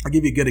I'll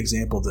give you a good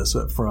example of this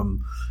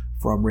from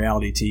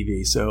reality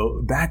TV.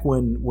 So back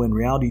when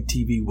reality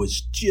TV was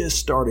just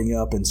starting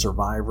up and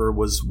Survivor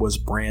was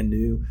brand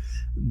new,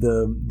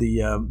 the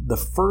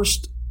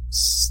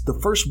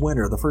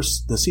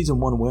season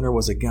 1 winner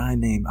was a guy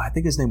named, I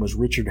think his name was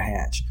Richard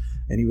Hatch.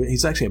 And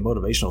he's actually a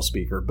motivational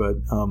speaker,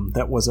 but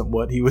that wasn't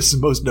what he was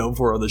most known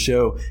for on the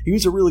show. He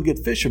was a really good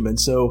fisherman,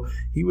 so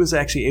he was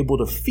actually able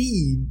to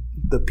feed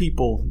the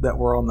people that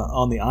were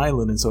on the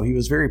island, and so he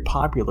was very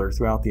popular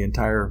throughout the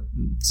entire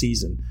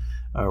season,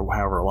 or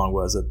however long it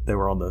was that they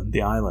were on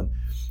the island.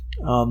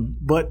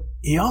 But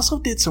he also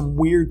did some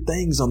weird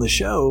things on the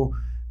show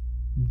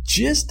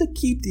just to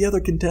keep the other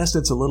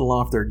contestants a little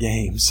off their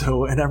game.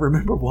 So, and I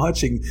remember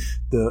watching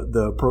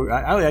the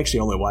program. I actually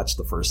only watched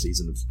the first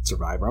season of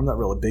Survivor. I'm not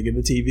really big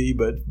into TV,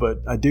 but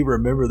I do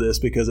remember this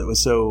because it was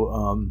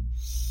so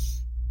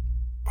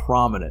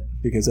prominent.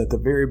 Because at the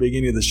very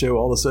beginning of the show,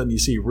 all of a sudden you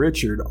see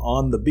Richard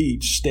on the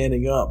beach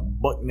standing up,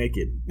 buck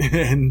naked,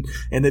 and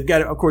they've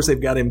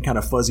got him kind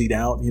of fuzzied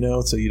out,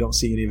 so you don't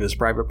see any of his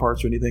private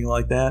parts or anything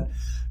like that.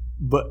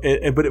 But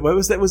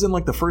that was in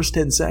like the first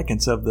 10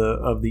 seconds of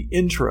the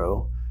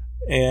intro,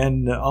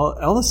 and all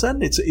of a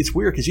sudden it's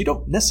weird because you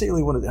don't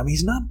necessarily want to. I mean,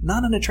 he's not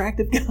an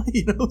attractive guy,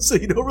 so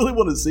you don't really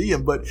want to see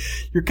him, but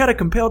you're kind of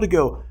compelled to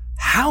go,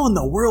 how in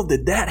the world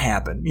did that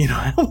happen?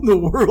 How in the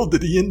world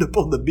did he end up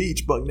on the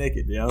beach buck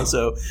naked?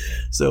 So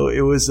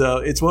it was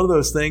it's one of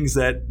those things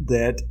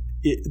that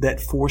that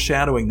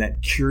foreshadowing,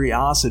 that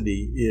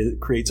curiosity, it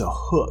creates a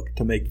hook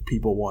to make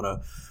people want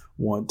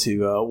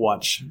to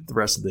watch the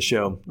rest of the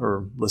show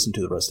or listen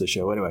to the rest of the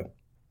show. Anyway,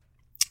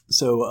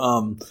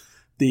 so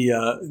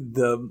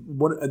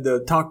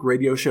the talk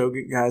radio show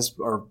guys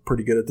are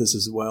pretty good at this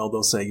as well.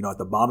 They'll say, at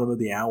the bottom of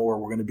the hour,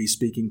 we're going to be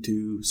speaking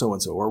to so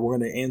and so, or we're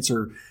going to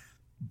answer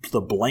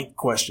the blank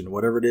question,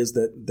 whatever it is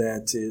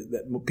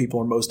that people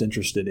are most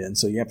interested in.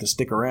 So you have to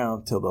stick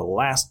around till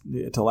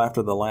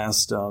after the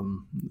last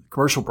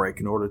commercial break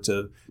in order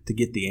to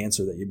get the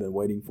answer that you've been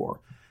waiting for.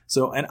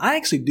 So, and I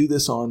actually do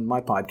this on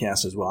my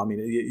podcast as well. I mean,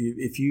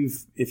 if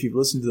you've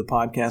listened to the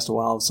podcast a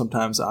while,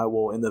 sometimes I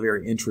will, in the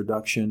very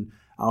introduction,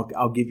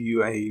 I'll give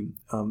you a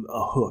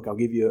hook. I'll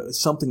give you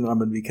something that I'm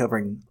going to be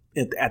covering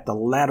at the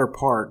latter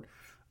part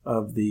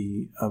of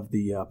the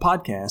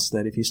podcast,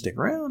 that if you stick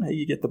around, hey,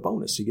 you get the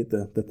bonus. You get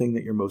the thing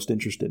that you're most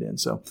interested in.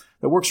 So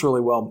that works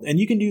really well. And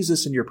you can use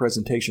this in your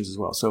presentations as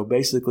well. So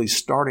basically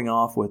starting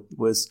off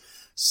with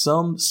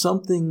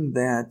something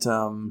that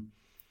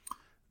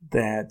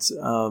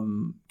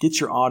gets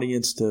your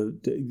audience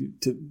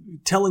to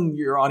telling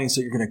your audience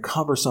that you're going to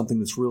cover something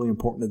that's really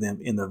important to them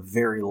in the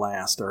very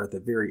last or at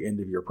the very end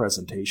of your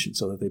presentation,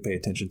 so that they pay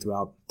attention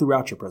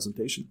throughout your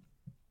presentation.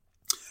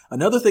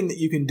 Another thing that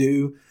you can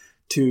do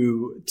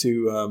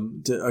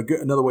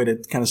another way to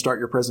kind of start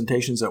your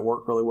presentations that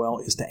work really well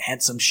is to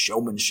add some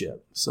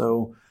showmanship.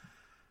 So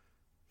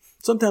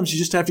sometimes you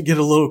just have to get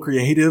a little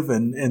creative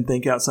and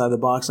think outside the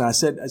box. And I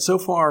said, so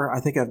far, I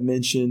think I've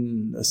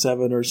mentioned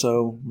 7 or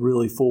so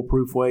really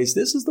foolproof ways.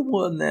 This is the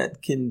one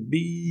that can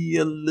be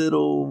a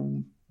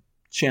little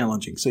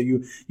challenging. So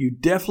you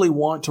definitely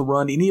want to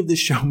run any of the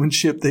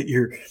showmanship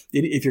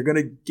if you're going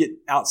to get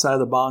outside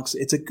the box.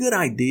 It's a good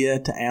idea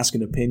to ask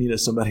an opinion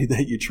of somebody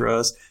that you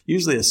trust.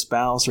 Usually a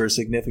spouse or a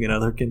significant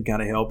other can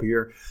kind of help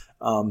here.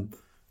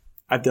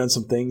 I've done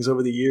some things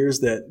over the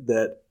years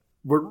that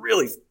were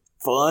really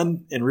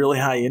fun and really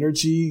high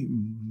energy,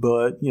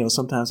 but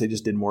sometimes they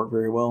just didn't work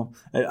very well.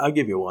 I'll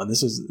give you one.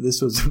 This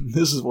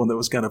is one that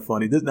was kind of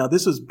funny.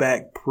 This was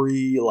back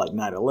pre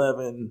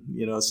 9/11,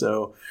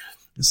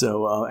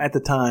 so at the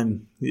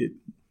time it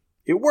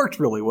worked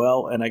really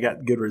well and I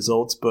got good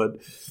results, but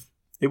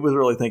it was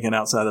really thinking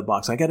outside the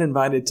box. I got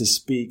invited to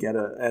speak at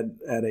a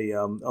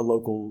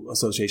local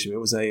association. It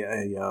was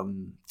a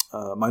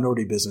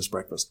minority business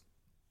breakfast,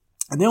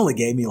 and they only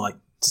gave me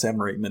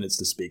 7 or 8 minutes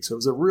to speak. So it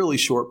was a really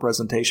short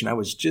presentation. I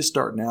was just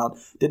starting out,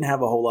 didn't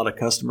have a whole lot of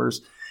customers.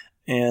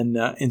 And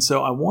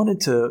so I wanted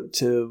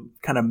to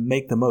kind of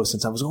make the most,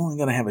 since I was only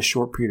going to have a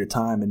short period of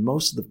time. And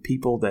most of the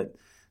people that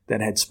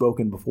had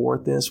spoken before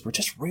at this were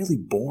just really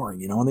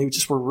boring, and they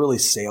just were really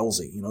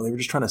salesy. They were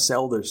just trying to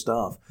sell their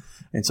stuff.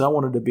 And so I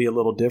wanted to be a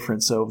little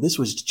different. So this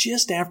was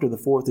just after the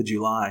 4th of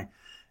July.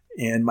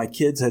 And my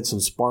kids had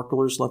some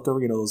sparklers left over,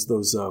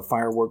 those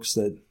fireworks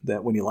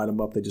that when you light them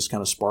up, they just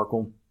kind of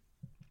sparkle.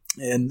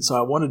 And so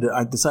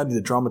I decided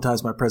to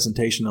dramatize my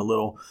presentation a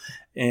little.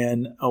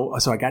 And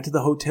so I got to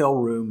the hotel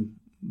room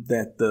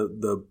that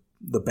the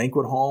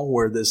banquet hall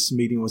where this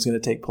meeting was going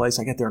to take place.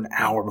 I got there an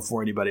hour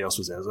before anybody else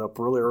was there. I was up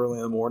really early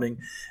in the morning.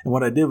 And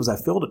what I did was I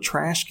filled a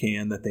trash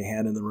can that they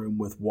had in the room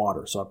with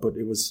water. So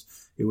it was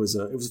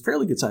a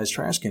fairly good sized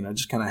trash can. I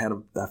just kind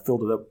of I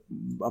filled it up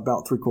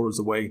about 3/4 of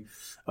the way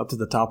up to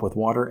the top with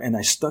water. And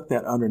I stuck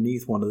that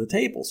underneath one of the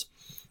tables.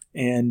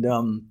 And,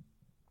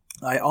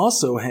 I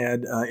also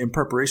had, in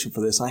preparation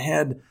for this, I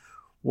had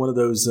one of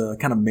those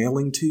kind of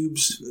mailing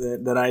tubes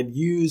that I'd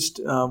used.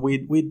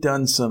 We'd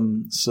done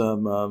some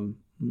out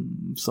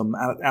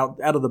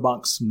of the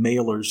box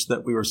mailers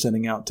that we were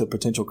sending out to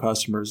potential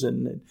customers,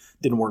 and it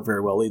didn't work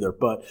very well either.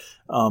 But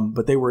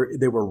they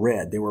were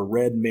red. They were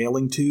red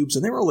mailing tubes,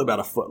 and they were only about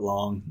 1 foot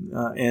long.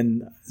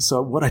 And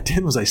so what I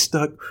did was I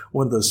stuck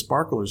one of those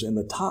sparklers in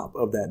the top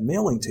of that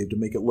mailing tube to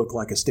make it look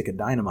like a stick of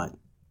dynamite.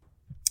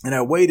 And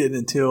I waited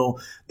until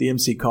the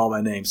MC called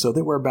my name. So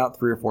there were about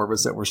 3 or 4 of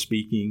us that were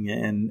speaking.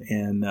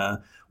 And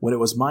when it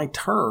was my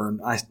turn,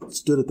 I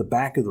stood at the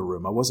back of the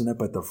room. I wasn't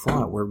up at the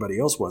front where everybody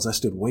else was. I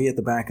stood way at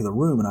the back of the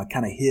room, and I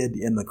kind of hid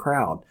in the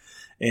crowd.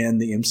 And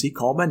the MC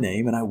called my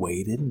name, and I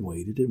waited and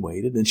waited and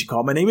waited. And she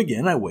called my name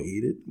again. I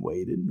waited.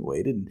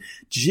 And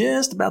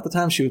just about the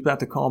time she was about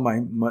to call my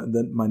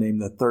name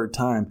the 3rd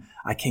time,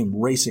 I came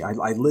racing.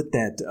 I lit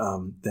that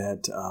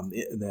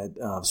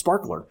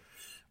sparkler.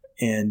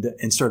 And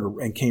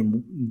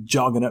came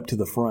jogging up to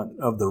the front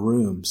of the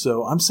room.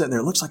 So I'm sitting there.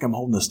 It looks like I'm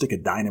holding a stick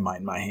of dynamite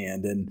in my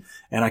hand, and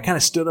I kind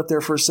of stood up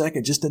there for a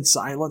second, just in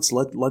silence,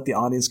 let the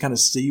audience kind of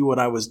see what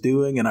I was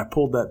doing. And I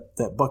pulled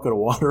that bucket of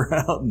water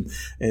out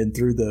and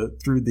threw the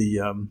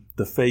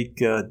fake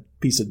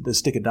the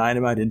stick of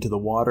dynamite into the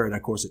water, and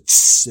of course it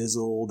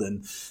sizzled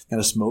and kind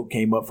of smoke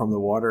came up from the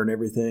water and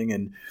everything.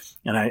 And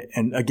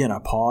again I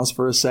paused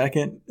for a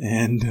second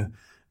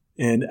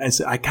And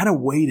I kind of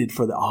waited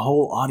for the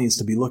whole audience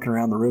to be looking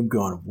around the room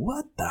going,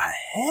 what the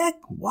heck?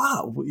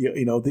 Wow.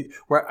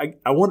 Where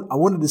I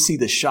wanted to see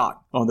the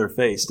shock on their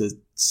face to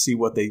see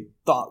what they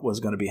thought was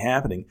going to be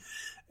happening.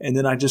 And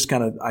then I just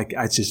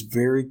I just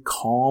very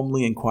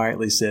calmly and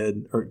quietly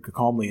said, or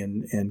calmly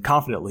and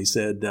confidently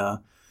said,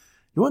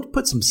 you want to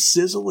put some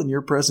sizzle in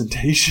your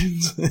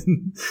presentations?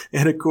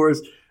 and of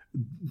course,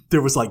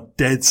 there was like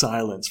dead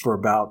silence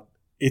for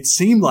it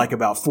seemed like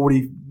about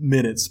 40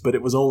 minutes, but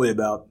it was only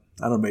about,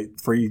 I don't know, maybe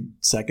 3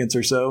 seconds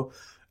or so.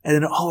 And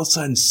then all of a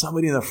sudden,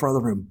 somebody in the front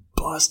of the room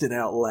busted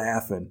out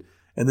laughing.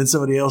 And then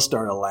somebody else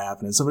started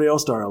laughing, and somebody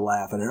else started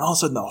laughing. And all of a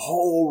sudden, the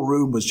whole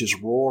room was just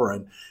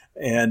roaring.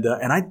 And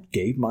I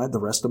gave the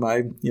rest of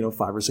my, 5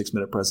 or 6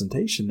 minute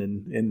presentation,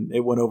 and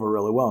it went over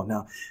really well.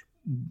 Now,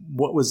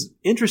 what was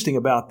interesting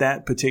about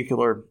that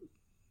particular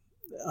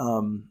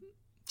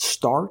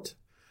start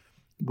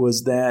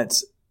was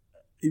that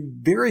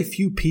very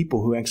few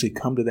people who actually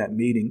come to that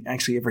meeting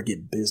actually ever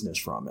get business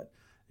from it.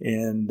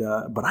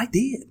 But I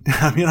did.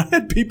 I mean, I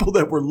had people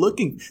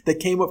that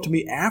came up to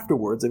me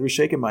afterwards. They were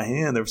shaking my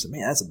hand. They were saying,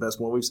 man, that's the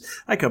best one.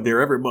 I come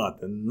there every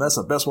month, and that's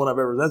the best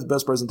that's the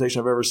best presentation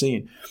I've ever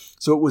seen.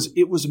 So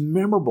it was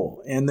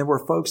memorable. And there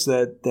were folks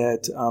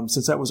that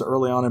since that was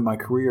early on in my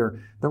career,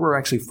 there were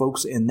actually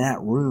folks in that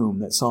room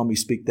that saw me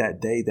speak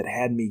that day that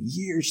had me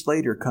years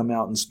later come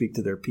out and speak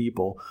to their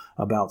people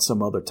about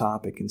some other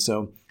topic. And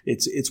so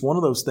it's one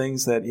of those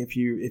things that if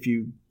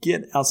you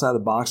get outside the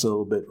box a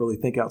little bit, really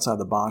think outside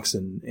the box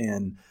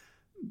and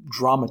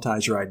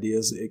dramatize your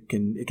ideas, it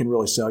can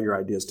really sell your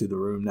ideas to the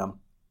room.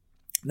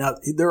 Now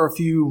there are a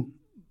few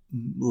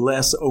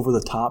less over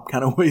the top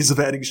kind of ways of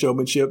adding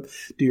showmanship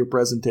to your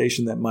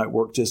presentation that might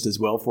work just as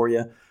well for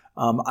you.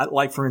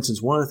 For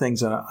instance, one of the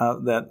things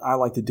that I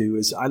like to do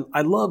is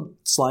I love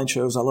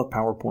slideshows. I love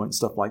PowerPoint,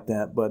 stuff like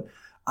that, but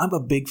I'm a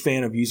big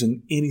fan of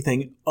using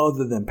anything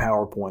other than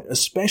PowerPoint,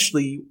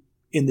 especially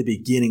in the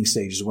beginning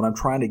stages when I'm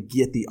trying to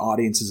get the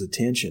audience's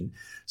attention.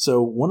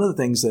 So one of the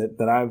things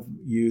that I've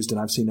used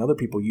and I've seen other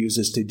people use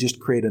is to just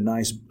create a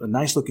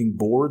nice looking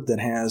board that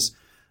has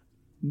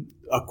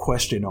a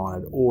question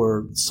on it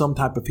or some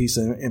type of piece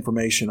of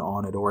information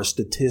on it or a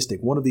statistic,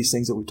 one of these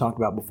things that we've talked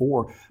about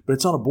before, but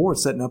it's on a board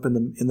setting up in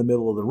the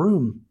middle of the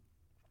room.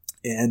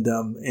 And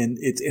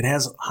it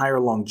has longer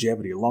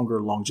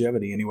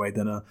longevity anyway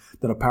than a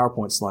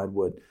PowerPoint slide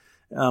would.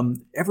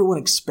 Everyone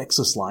expects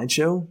a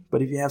slideshow,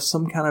 but if you have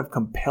some kind of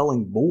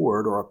compelling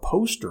board or a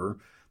poster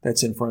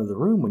that's in front of the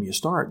room when you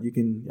start,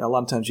 a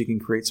lot of times you can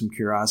create some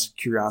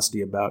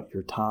curiosity about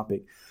your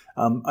topic.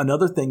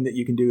 Another thing that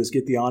you can do is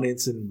get the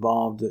audience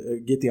involved,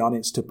 get the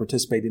audience to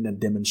participate in a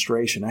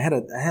demonstration.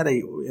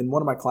 In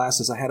one of my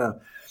classes, I had a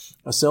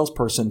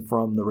salesperson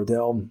from the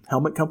Riddell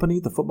helmet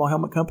company, the football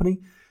helmet company,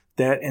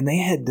 and they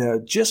had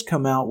just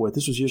come out with,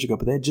 this was years ago,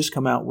 but they had just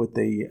come out with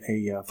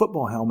a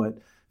football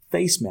helmet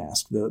face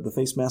mask, the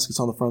face mask that's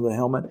on the front of the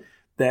helmet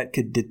that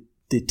could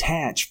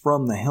detach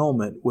from the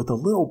helmet with a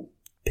little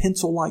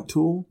pencil-like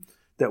tool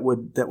that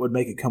would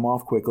make it come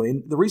off quickly.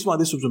 And the reason why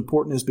this was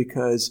important is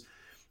because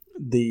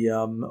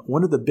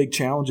one of the big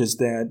challenges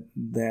that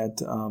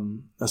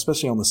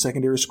especially on the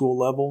secondary school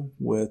level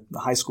with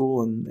high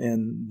school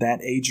and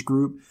that age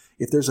group,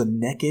 if there's a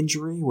neck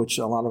injury, which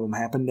a lot of them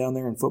happen down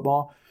there in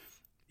football,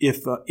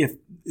 if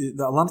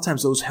a lot of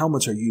times those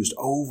helmets are used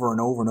over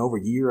and over and over,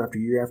 year after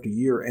year after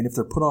year, and if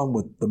they're put on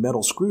with the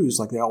metal screws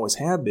like they always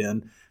have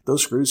been,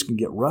 those screws can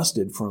get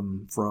rusted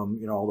from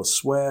all the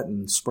sweat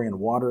and spraying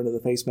water into the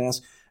face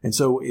mask, and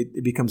so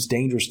it becomes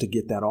dangerous to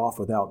get that off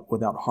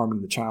without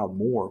harming the child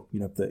more.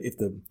 If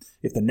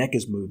the neck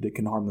is moved, it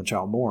can harm the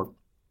child more.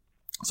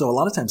 So a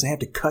lot of times they have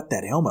to cut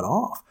that helmet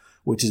off,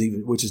 which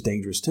is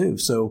dangerous too.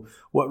 So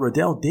what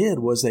Riddell did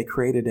was they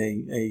created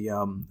a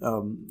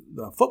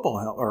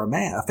football or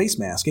a face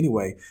mask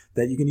anyway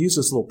that you can use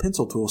this little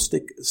pencil tool,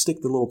 stick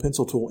the little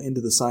pencil tool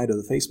into the side of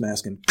the face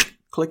mask and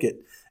click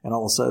it, and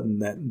all of a sudden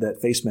that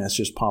face mask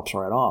just pops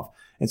right off.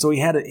 And so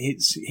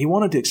he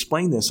wanted to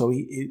explain this.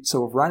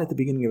 So right at the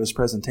beginning of his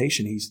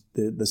presentation,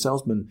 the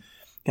salesman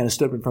kind of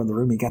stood in front of the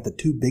room. He got the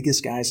two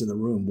biggest guys in the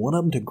room, one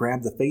of them to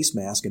grab the face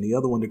mask and the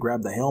other one to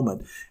grab the helmet.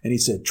 And he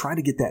said, try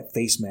to get that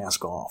face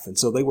mask off. And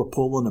so they were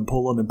pulling and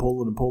pulling and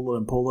pulling and pulling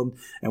and pulling.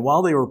 And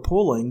while they were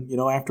pulling,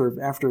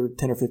 after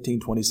 10 or 15,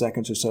 20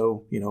 seconds or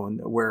so,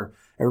 and where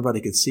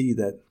everybody could see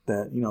that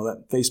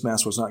face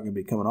mask was not going to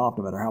be coming off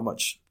no matter how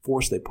much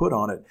force they put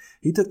on it,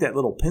 he took that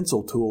little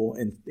pencil tool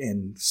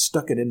and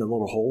stuck it in the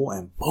little hole,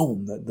 and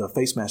boom, the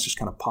face mask just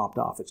kind of popped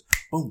off. It's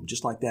boom,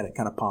 just like that. It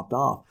kind of popped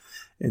off.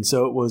 And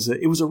so it was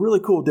a really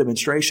cool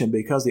demonstration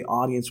because the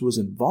audience was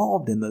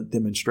involved in the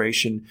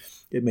demonstration.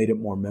 It made it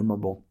more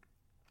memorable.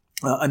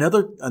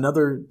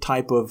 Another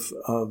type of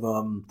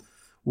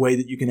way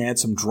that you can add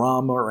some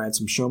drama or add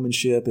some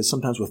showmanship is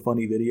sometimes with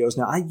funny videos.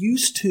 Now, I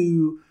used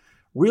to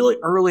really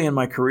early in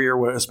my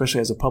career,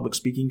 especially as a public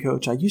speaking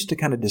coach, I used to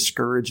kind of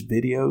discourage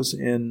videos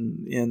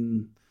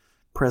in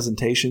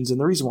presentations. And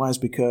the reason why is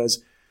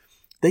because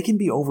they can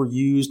be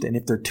overused, and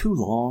if they're too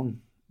long,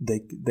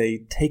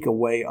 they take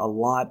away a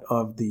lot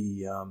of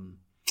the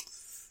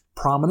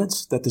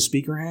prominence that the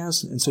speaker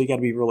has, and so you got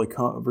to be really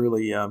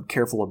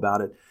careful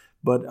about it.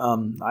 But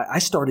I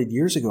started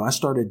years ago. I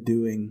started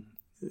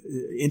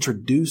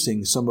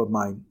introducing some of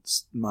my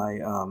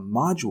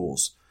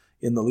modules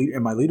in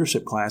my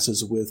leadership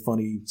classes with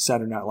funny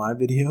Saturday Night Live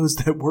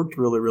videos that worked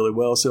really, really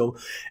well. So,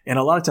 and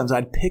a lot of times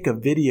I'd pick a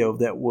video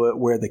that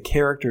where the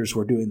characters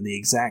were doing the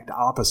exact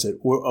opposite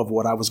of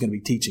what I was going to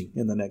be teaching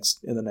in the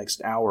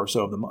next hour or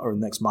so or the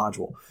next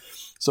module.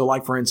 So,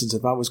 like for instance,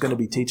 if I was going to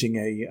be teaching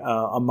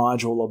a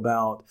module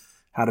about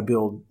how to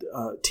build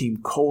team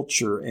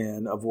culture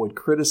and avoid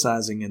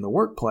criticizing in the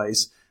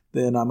workplace,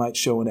 then I might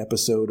show an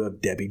episode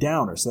of Debbie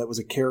Downer. So that was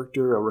a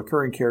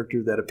recurring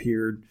character that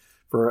appeared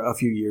for a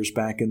few years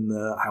back in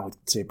I would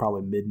say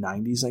probably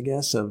mid-90s, I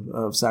guess,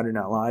 of Saturday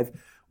Night Live,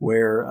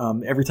 where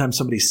every time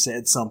somebody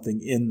said something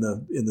in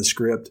the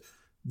script,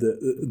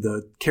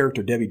 the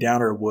character Debbie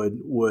Downer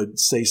would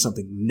say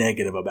something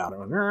negative about it.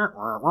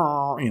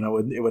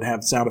 It would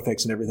have sound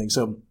effects and everything.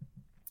 So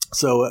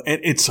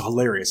it's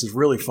hilarious. It's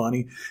really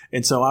funny.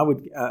 And so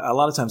a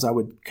lot of times I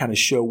would kind of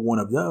show one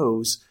of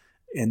those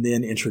and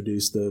then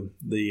introduce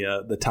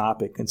the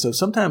topic. And so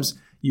sometimes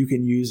you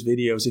can use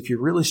videos. If you're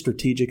really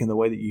strategic in the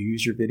way that you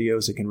use your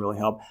videos, it can really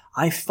help.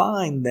 I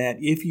find that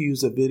if you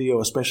use a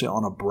video, especially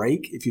on a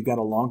break, if you've got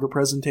a longer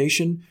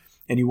presentation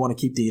and you want to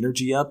keep the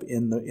energy up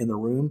in the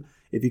room,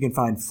 if you can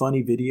find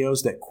funny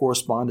videos that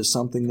correspond to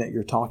something that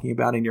you're talking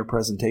about in your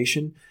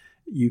presentation,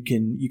 you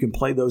can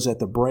play those at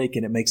the break,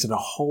 and it makes it a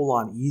whole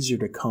lot easier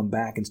to come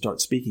back and start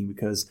speaking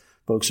because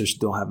folks are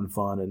still having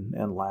fun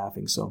and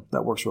laughing. So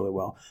that works really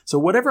well. So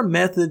whatever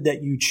method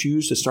that you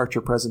choose to start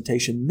your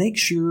presentation, make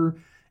sure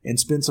and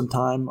spend some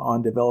time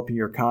on developing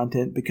your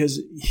content,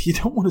 because you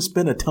don't want to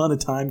spend a ton of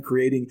time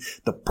creating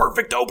the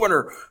perfect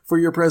opener for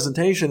your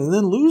presentation and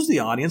then lose the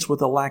audience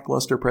with a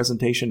lackluster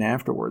presentation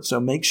afterwards.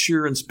 So make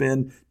sure and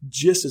spend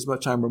just as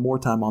much time or more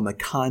time on the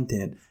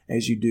content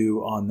as you do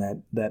on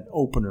that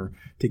opener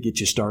to get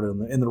you started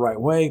in the right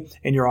way,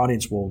 and your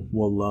audience will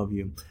love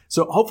you.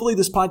 So hopefully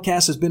this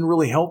podcast has been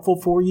really helpful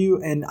for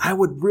you, and I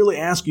would really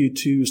ask you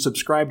to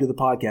subscribe to the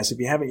podcast if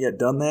you haven't yet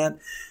done that.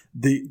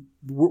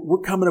 We're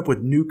coming up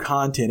with new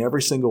content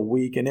every single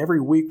week, and every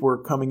week we're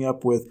coming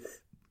up with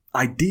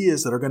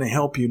ideas that are going to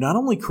help you not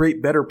only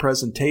create better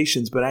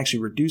presentations, but actually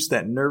reduce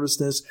that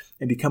nervousness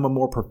and become a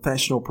more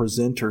professional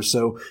presenter.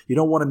 So you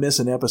don't want to miss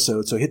an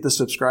episode. So hit the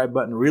subscribe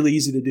button. Really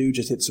easy to do.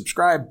 Just hit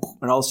subscribe,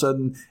 and all of a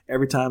sudden,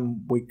 every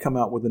time we come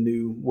out with a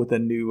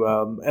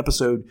new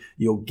episode,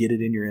 you'll get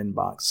it in your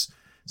inbox.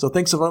 So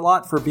thanks a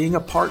lot for being a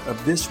part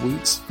of this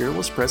week's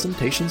Fearless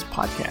Presentations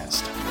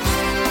podcast.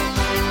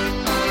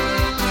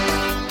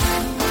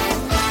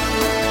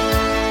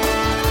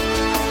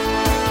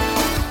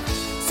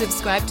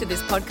 Subscribe to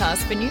this podcast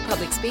for new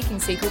public speaking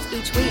secrets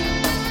each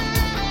week.